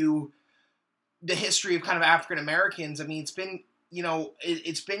to the history of kind of African Americans, I mean, it's been,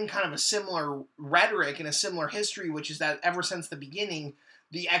 it's been kind of a similar rhetoric and a similar history, which is that ever since the beginning,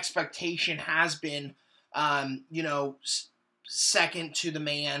 the expectation has been, second to the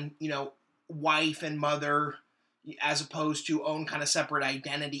man, wife and mother, as opposed to own kind of separate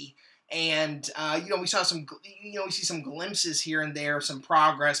identity. And, we saw some, we see some glimpses here and there, some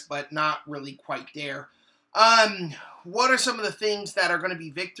progress, but not really quite there. What are some of the things that are going to be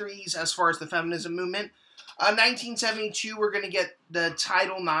victories as far as the feminism movement? 1972, we're going to get the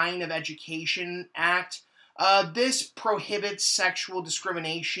Title IX of Education Act. This prohibits sexual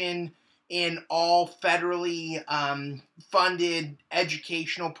discrimination in all federally funded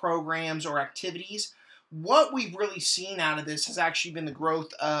educational programs or activities. What we've really seen out of this has actually been the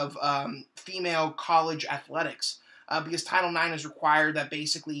growth of female college athletics, because Title IX has required that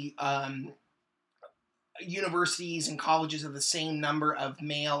basically universities and colleges have the same number of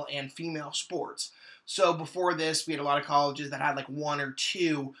male and female sports. So before this, we had a lot of colleges that had like one or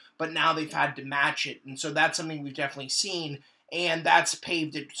two, but now they've had to match it. And so that's something we've definitely seen, and that's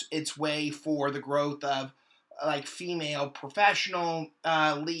paved its way for the growth of like female professional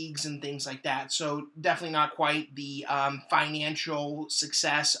leagues and things like that. So definitely not quite the financial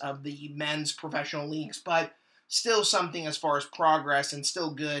success of the men's professional leagues, but still something as far as progress, and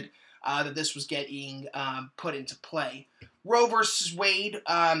still good that this was getting put into play. Roe versus Wade,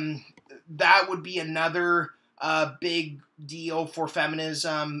 that would be another big deal for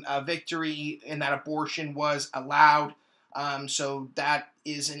feminism, victory in that abortion was allowed. So that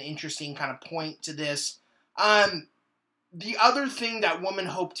is an interesting kind of point to this. The other thing that women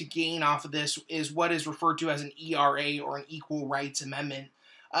hope to gain off of this is what is referred to as an ERA, or an Equal Rights Amendment.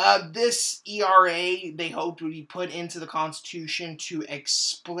 This ERA, they hoped, would be put into the Constitution to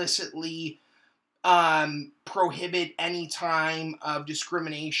explicitly prohibit any time of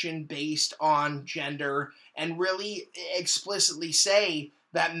discrimination based on gender, and really explicitly say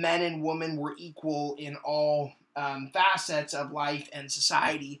that men and women were equal in all facets of life and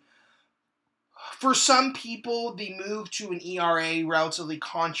society. For some people, the move to an ERA relatively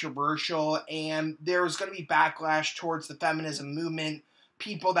controversial, and there was going to be backlash towards the feminism movement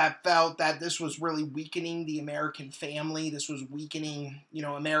people that felt that this was really weakening the American family. This was weakening,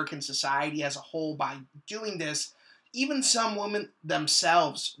 American society as a whole by doing this. Even some women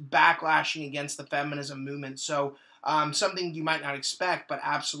themselves backlashing against the feminism movement. So something you might not expect, but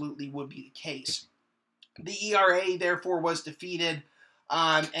absolutely would be the case. The ERA, therefore, was defeated,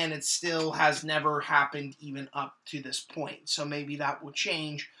 and it still has never happened even up to this point. So maybe that will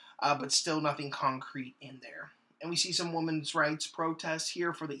change, but still nothing concrete in there. And we see some women's rights protests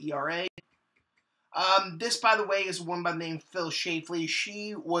here for the ERA. This, by the way, is a woman by the name of Phil Schlafly.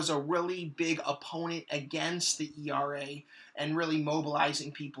 She was a really big opponent against the ERA and really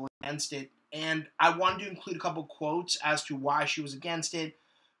mobilizing people against it. And I wanted to include a couple quotes as to why she was against it.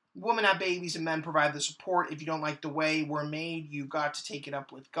 Women have babies and men provide the support. If you don't like the way we're made, you've got to take it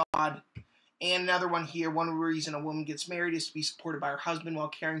up with God. And another one here, one reason a woman gets married is to be supported by her husband while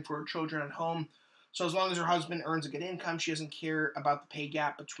caring for her children at home. So as long as her husband earns a good income, she doesn't care about the pay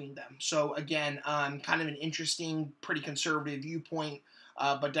gap between them. So again, kind of an interesting, pretty conservative viewpoint,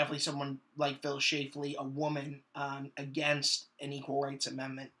 but definitely someone like Phil Schlafly, a woman against an equal rights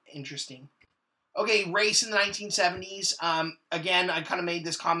amendment. Interesting. Okay, race in the 1970s. Again, I kind of made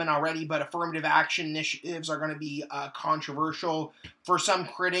this comment already, but affirmative action initiatives are going to be controversial. For some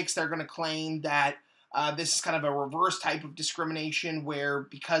critics, they're going to claim that this is kind of a reverse type of discrimination where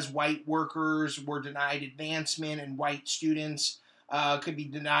because white workers were denied advancement and white students could be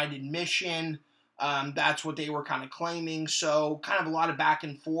denied admission, that's what they were kind of claiming. So kind of a lot of back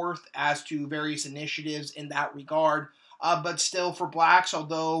and forth as to various initiatives in that regard. But still for blacks,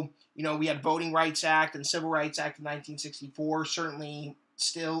 although we had Voting Rights Act and Civil Rights Act in 1964, certainly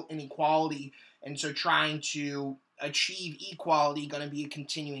still inequality. And so trying to achieve equality going to be a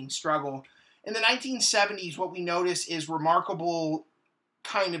continuing struggle. In the 1970s, what we notice is remarkable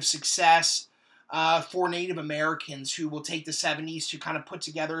kind of success for Native Americans who will take the 70s to kind of put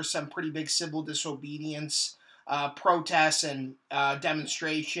together some pretty big civil disobedience protests and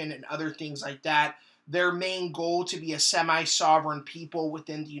demonstration and other things like that. Their main goal to be a semi-sovereign people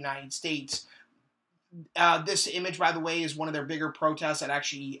within the United States. This image, by the way, is one of their bigger protests at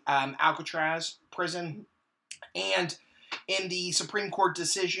actually Alcatraz prison. And in the Supreme Court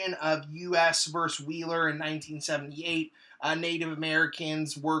decision of U.S. versus Wheeler in 1978, Native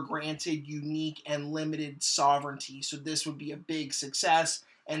Americans were granted unique and limited sovereignty. So this would be a big success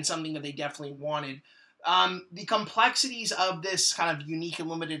and something that they definitely wanted. The complexities of this kind of unique and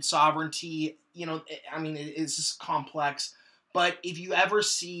limited sovereignty, it is just complex. But if you ever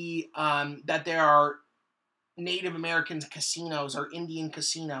see that there are Native American casinos or Indian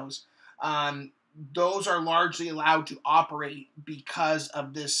casinos, those are largely allowed to operate because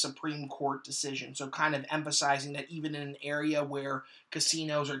of this Supreme Court decision. So kind of emphasizing that even in an area where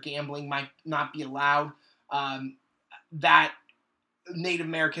casinos or gambling might not be allowed, that Native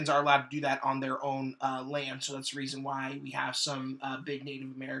Americans are allowed to do that on their own land. So that's the reason why we have some big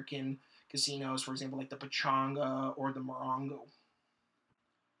Native American casinos, for example, like the Pechanga or the Morongo.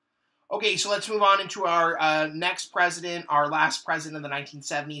 Okay, so let's move on into our next president, our last president of the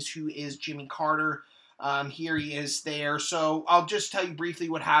 1970s, who is Jimmy Carter. Here he is there. So I'll just tell you briefly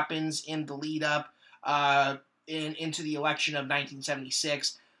what happens in the lead up into the election of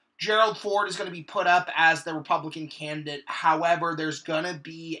 1976. Gerald Ford is going to be put up as the Republican candidate. However, there's going to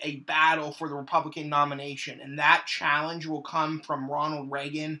be a battle for the Republican nomination, and that challenge will come from Ronald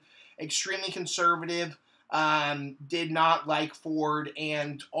Reagan, extremely conservative, did not like Ford,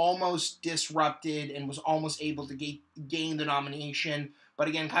 and almost disrupted and was almost able to gain the nomination. But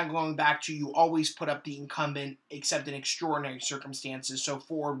again, kind of going back to you always put up the incumbent except in extraordinary circumstances. So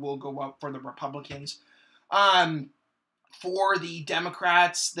Ford will go up for the Republicans. For the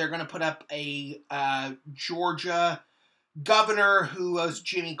Democrats, they're going to put up a Georgia governor who was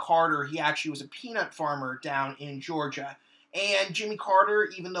Jimmy Carter. He actually was a peanut farmer down in Georgia. And Jimmy Carter,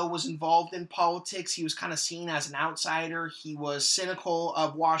 even though was involved in politics, he was kind of seen as an outsider. He was cynical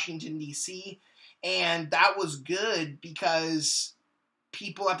of Washington, D.C., and that was good because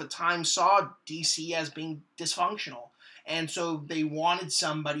people at the time saw D.C. as being dysfunctional. And so they wanted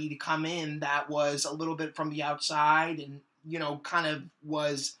somebody to come in that was a little bit from the outside and, kind of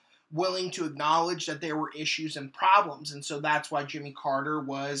was willing to acknowledge that there were issues and problems. And so that's why Jimmy Carter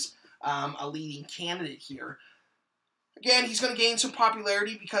was a leading candidate here. Again, he's going to gain some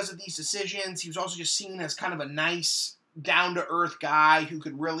popularity because of these decisions. He was also just seen as kind of a nice, down-to-earth guy who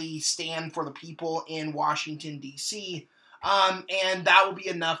could really stand for the people in Washington, D.C., and that will be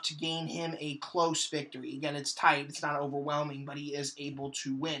enough to gain him a close victory. Again, it's tight. It's not overwhelming, but he is able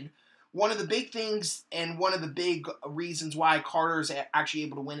to win. One of the big things and one of the big reasons why Carter is actually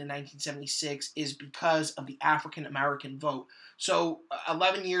able to win in 1976 is because of the African-American vote. So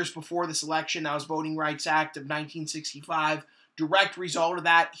 11 years before this election, that was Voting Rights Act of 1965. Direct result of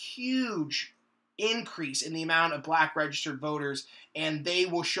that, huge increase in the amount of black registered voters, and they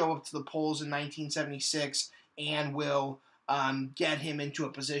will show up to the polls in 1976 and will get him into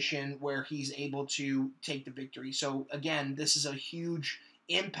a position where he's able to take the victory. So again, this is a huge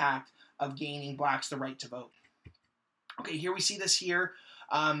impact of gaining blacks the right to vote. Okay, here we see this here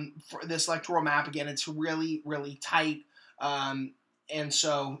for this electoral map. Again, it's really, really tight, and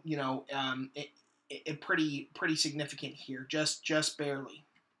so it pretty significant here, just barely.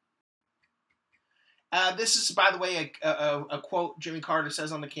 This is, by the way, a quote Jimmy Carter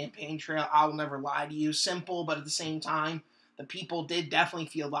says on the campaign trail: "I will never lie to you." Simple, but at the same time, the people did definitely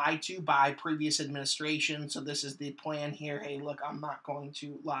feel lied to by previous administrations. So this is the plan here. Hey, look, I'm not going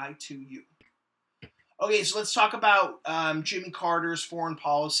to lie to you. Okay, so let's talk about Jimmy Carter's foreign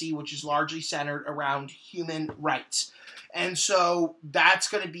policy, which is largely centered around human rights. And so that's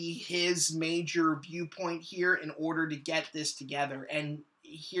going to be his major viewpoint here in order to get this together. And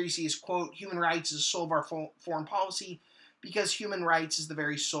here you see his quote: "Human rights is the soul of our foreign policy because human rights is the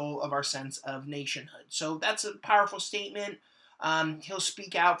very soul of our sense of nationhood." So that's a powerful statement. He'll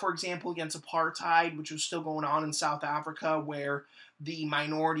speak out, for example, against apartheid, which was still going on in South Africa, where the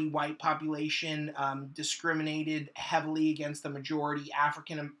minority white population discriminated heavily against the majority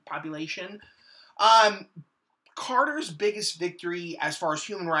African population. Carter's biggest victory as far as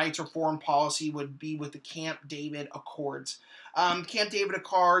human rights or foreign policy would be with the Camp David Accords. Camp David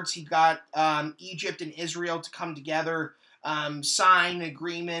Accords, he got Egypt and Israel to come together, sign an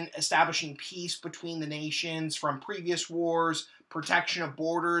agreement establishing peace between the nations from previous wars, protection of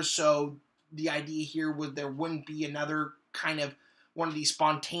borders. So the idea here was there wouldn't be another kind of one of these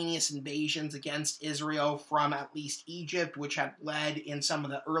spontaneous invasions against Israel from at least Egypt, which had led in some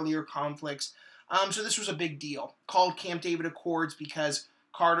of the earlier conflicts. So this was a big deal, called Camp David Accords because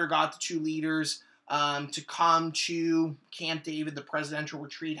Carter got the two leaders to come to Camp David, the presidential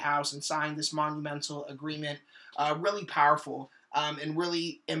retreat house, and sign this monumental agreement. Really powerful and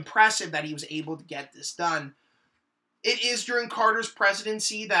really impressive that he was able to get this done. It is during Carter's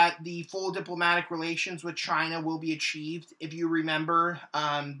presidency that the full diplomatic relations with China will be achieved. If you remember,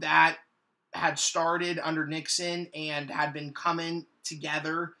 that had started under Nixon and had been coming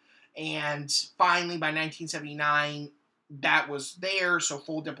together. And finally, by 1979, that was there. So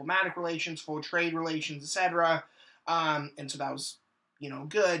full diplomatic relations, full trade relations, etc. And so that was,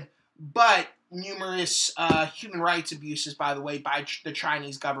 good. But numerous human rights abuses, by the way, by the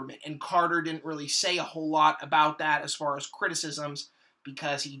Chinese government. And Carter didn't really say a whole lot about that as far as criticisms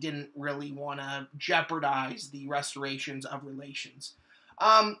because he didn't really want to jeopardize the restorations of relations.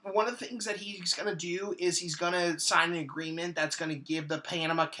 One of the things that he's going to do is he's going to sign an agreement that's going to give the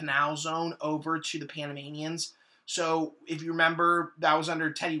Panama Canal Zone over to the Panamanians. So if you remember, that was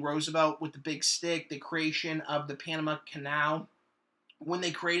under Teddy Roosevelt with the big stick, the creation of the Panama Canal. When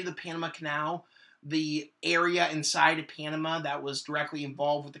they created the Panama Canal, the area inside of Panama that was directly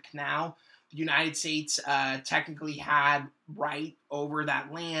involved with the canal, the United States technically had right over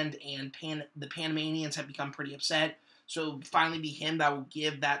that land, and the Panamanians have become pretty upset. So it would finally be him that will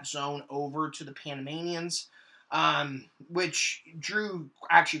give that zone over to the Panamanians, which drew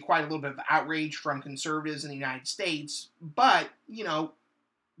actually quite a little bit of outrage from conservatives in the United States, but,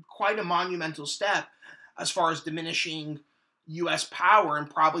 quite a monumental step as far as diminishing U.S. power and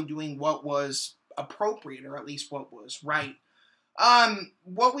probably doing what was appropriate, or at least what was right.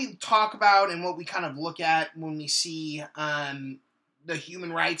 What we talk about and what we kind of look at when we see the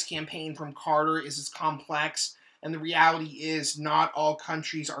human rights campaign from Carter is it's complex, and the reality is not all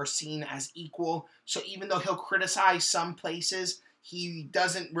countries are seen as equal. So even though he'll criticize some places, he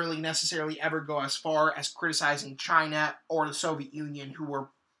doesn't really necessarily ever go as far as criticizing China or the Soviet Union, who were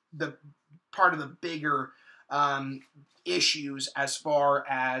the part of the bigger issues as far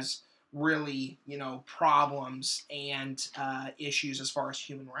as really, problems and issues as far as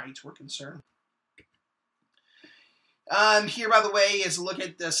human rights were concerned. Here, by the way, is a look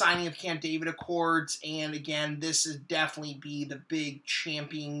at the signing of Camp David Accords, and again, this is definitely be the big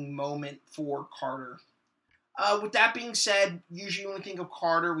championing moment for Carter. With that being said, usually when we think of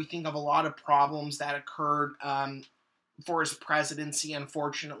Carter, we think of a lot of problems that occurred for his presidency,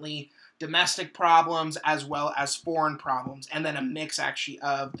 unfortunately. Domestic problems as well as foreign problems, and then a mix actually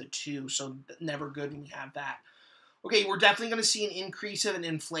of the two, so never good when we have that. Okay, we're definitely going to see an increase in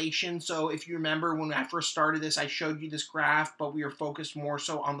inflation. So if you remember when I first started this, I showed you this graph, but we were focused more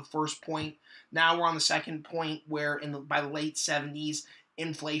so on the first point. Now we're on the second point where by the late 70s,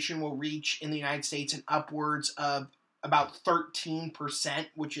 inflation will reach in the United States an upwards of about 13%,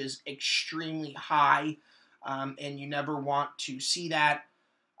 which is extremely high. and you never want to see that.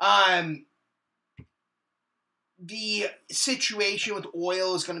 The situation with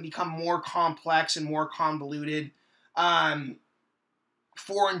oil is going to become more complex and more convoluted.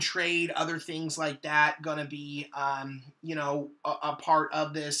 Foreign trade, other things like that, going to be, a part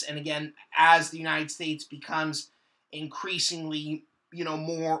of this. And again, as the United States becomes increasingly,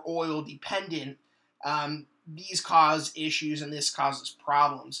 more oil dependent, these cause issues and this causes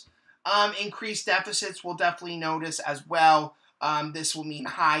problems. Increased deficits we'll definitely notice as well. This will mean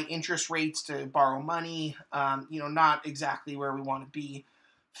high interest rates to borrow money, not exactly where we want to be.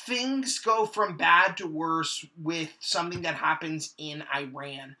 Things go from bad to worse with something that happens in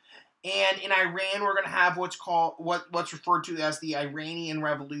Iran. And in Iran, we're going to have what's referred to as the Iranian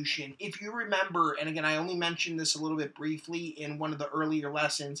Revolution. If you remember, and again, I only mentioned this a little bit briefly in one of the earlier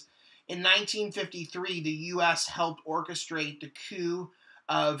lessons, in 1953, the U.S. helped orchestrate the coup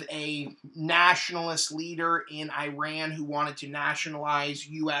of a nationalist leader in Iran who wanted to nationalize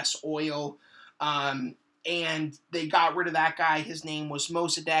U.S. oil, and they got rid of that guy. His name was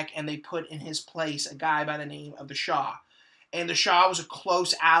Mossadegh, and they put in his place a guy by the name of the Shah. And the Shah was a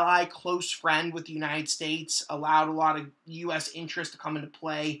close ally, close friend with the United States, allowed a lot of U.S. interest to come into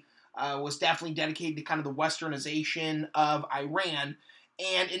play, was definitely dedicated to kind of the westernization of Iran.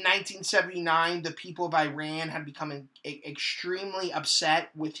 And in 1979, the people of Iran had become extremely upset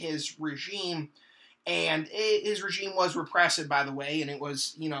with his regime. And his regime was repressive, by the way, and it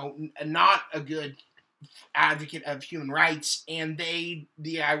was, not a good advocate of human rights. And the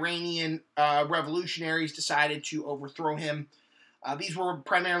Iranian revolutionaries decided to overthrow him. These were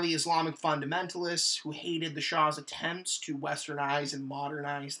primarily Islamic fundamentalists who hated the Shah's attempts to westernize and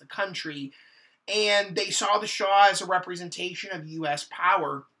modernize the country. And they saw the Shah as a representation of U.S.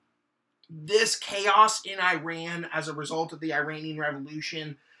 power. This chaos in Iran as a result of the Iranian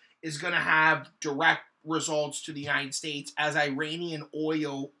Revolution is going to have direct results to the United States, as Iranian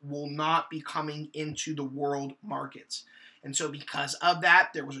oil will not be coming into the world markets. And so because of that,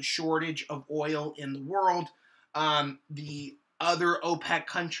 there was a shortage of oil in the world. The other OPEC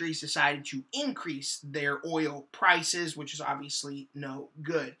countries decided to increase their oil prices, which is obviously no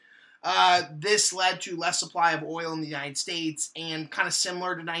good. This led to less supply of oil in the United States, and kind of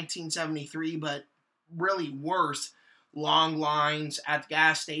similar to 1973, but really worse, long lines at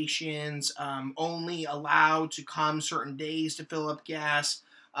gas stations, only allowed to come certain days to fill up gas,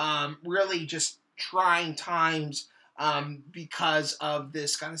 really just trying times because of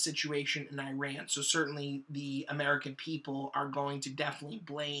this kind of situation in Iran. So certainly the American people are going to definitely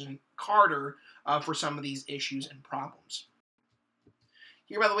blame Carter for some of these issues and problems.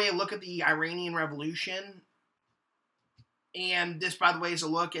 Here, by the way, a look at the Iranian Revolution. And this, by the way, is a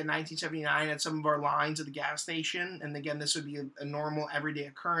look at 1979 at some of our lines at the gas station. And again, this would be a normal, everyday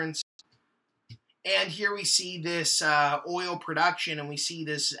occurrence. And here we see this oil production, and we see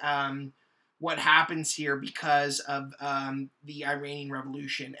this, what happens here because of the Iranian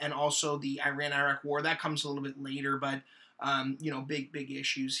Revolution and also the Iran-Iraq War. That comes a little bit later, but, big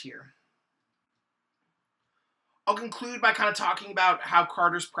issues here. I'll conclude by kind of talking about how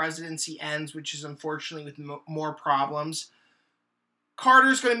Carter's presidency ends, which is unfortunately with more problems.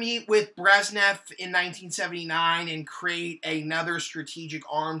 Carter's going to meet with Brezhnev in 1979 and create another strategic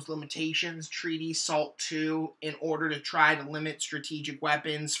arms limitations treaty, SALT II, in order to try to limit strategic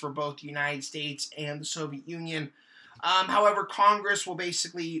weapons for both the United States and the Soviet Union. However, Congress will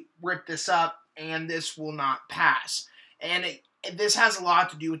basically rip this up, and this will not pass. And this has a lot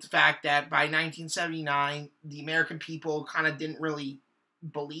to do with the fact that by 1979, the American people kind of didn't really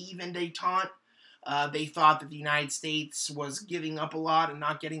believe in détente. They thought that the United States was giving up a lot and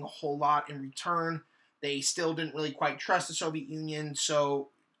not getting a whole lot in return. They still didn't really quite trust the Soviet Union, so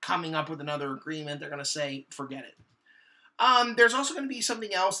coming up with another agreement, they're going to say, forget it. There's also going to be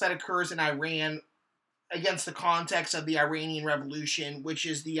something else that occurs in Iran against the context of the Iranian Revolution, which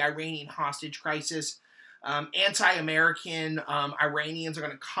is the Iranian Hostage Crisis. Anti-American Iranians are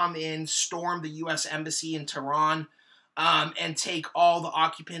going to come in, storm the U.S. Embassy in Tehran, and take all the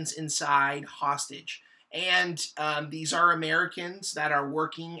occupants inside hostage. And these are Americans that are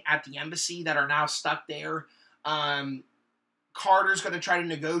working at the embassy that are now stuck there. Carter's going to try to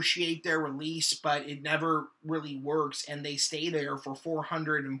negotiate their release, but it never really works, and they stay there for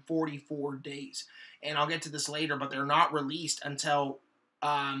 444 days. And I'll get to this later, but they're not released until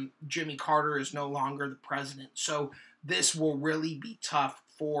Jimmy Carter is no longer the president. So this will really be tough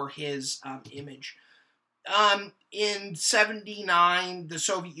for his image. In 79, the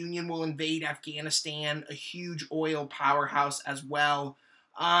Soviet Union will invade Afghanistan, a huge oil powerhouse as well.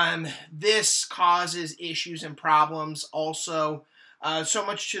 This causes issues and problems also. So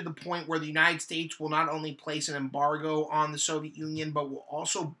much to the point where the United States will not only place an embargo on the Soviet Union, but will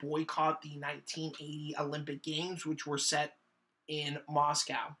also boycott the 1980 Olympic Games, which were set in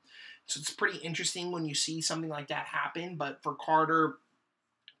Moscow. So it's pretty interesting when you see something like that happen. But for Carter,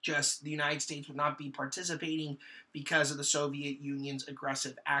 just the United States would not be participating because of the Soviet Union's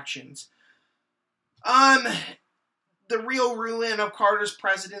aggressive actions. The real ruin of Carter's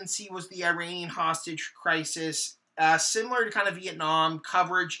presidency was the Iranian hostage crisis. Similar to kind of Vietnam,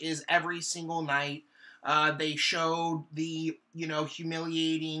 coverage is every single night. They showed the,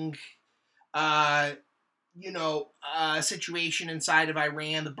 humiliating, situation inside of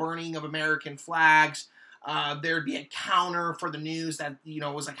Iran, the burning of American flags. There'd be a counter for the news that,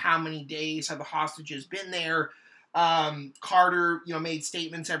 was like how many days have the hostages been there. Carter, made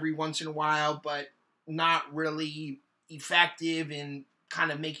statements every once in a while, but not really effective in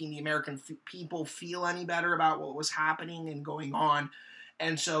kind of making the American people feel any better about what was happening and going on.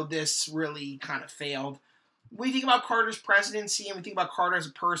 And so this really kind of failed. We think about Carter's presidency and we think about Carter as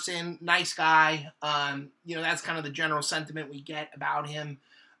a person, nice guy. That's kind of the general sentiment we get about him.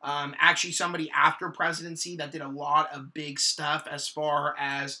 Actually, somebody after presidency that did a lot of big stuff as far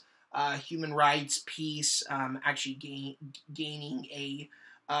as human rights, peace, actually gaining a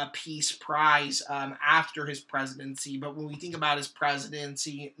Peace Prize after his presidency. But when we think about his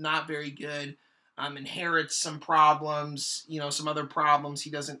presidency, not very good. Inherits some problems, some other problems he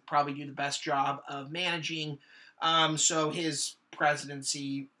doesn't probably do the best job of managing. So his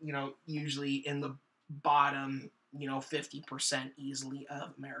presidency, usually in the bottom, 50% easily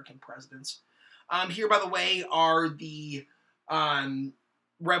of American presidents. Here, by the way, are the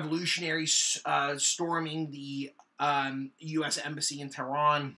revolutionaries storming the U.S. Embassy in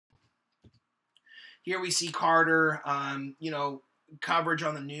Tehran. Here we see Carter, coverage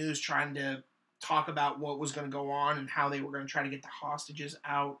on the news trying to talk about what was going to go on and how they were going to try to get the hostages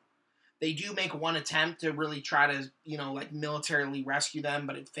out. They do make one attempt to really try to, militarily rescue them,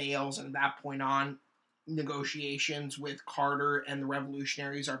 but it fails. And at that point on, negotiations with Carter and the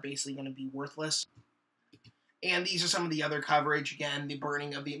revolutionaries are basically going to be worthless. And these are some of the other coverage. Again, the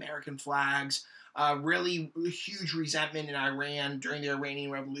burning of the American flags. Really huge resentment in Iran during the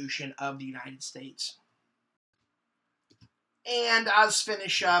Iranian Revolution of the United States. And I'll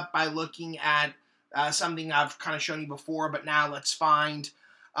finish up by looking at something I've kind of shown you before, but now let's find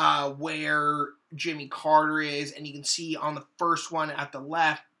where Jimmy Carter is. And you can see on the first one at the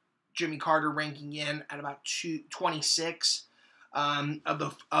left, Jimmy Carter ranking in at about 26 of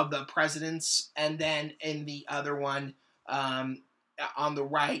the presidents. And then in the other one, on the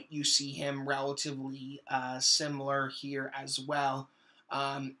right, you see him relatively similar here as well.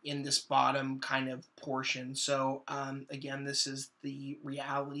 In this bottom kind of portion. So, again, this is the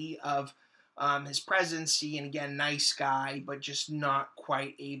reality of his presidency. And again, nice guy, but just not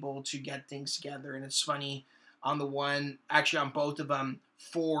quite able to get things together. And it's funny, on both of them,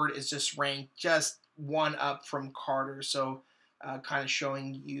 Ford is just ranked just one up from Carter. So, kind of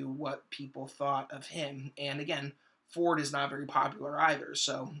showing you what people thought of him. And again, Ford is not very popular either.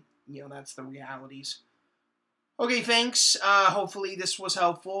 So, that's the realities. Okay, thanks. Hopefully this was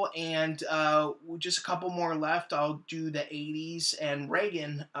helpful, and just a couple more left. I'll do the 80s and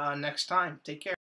Reagan next time. Take care.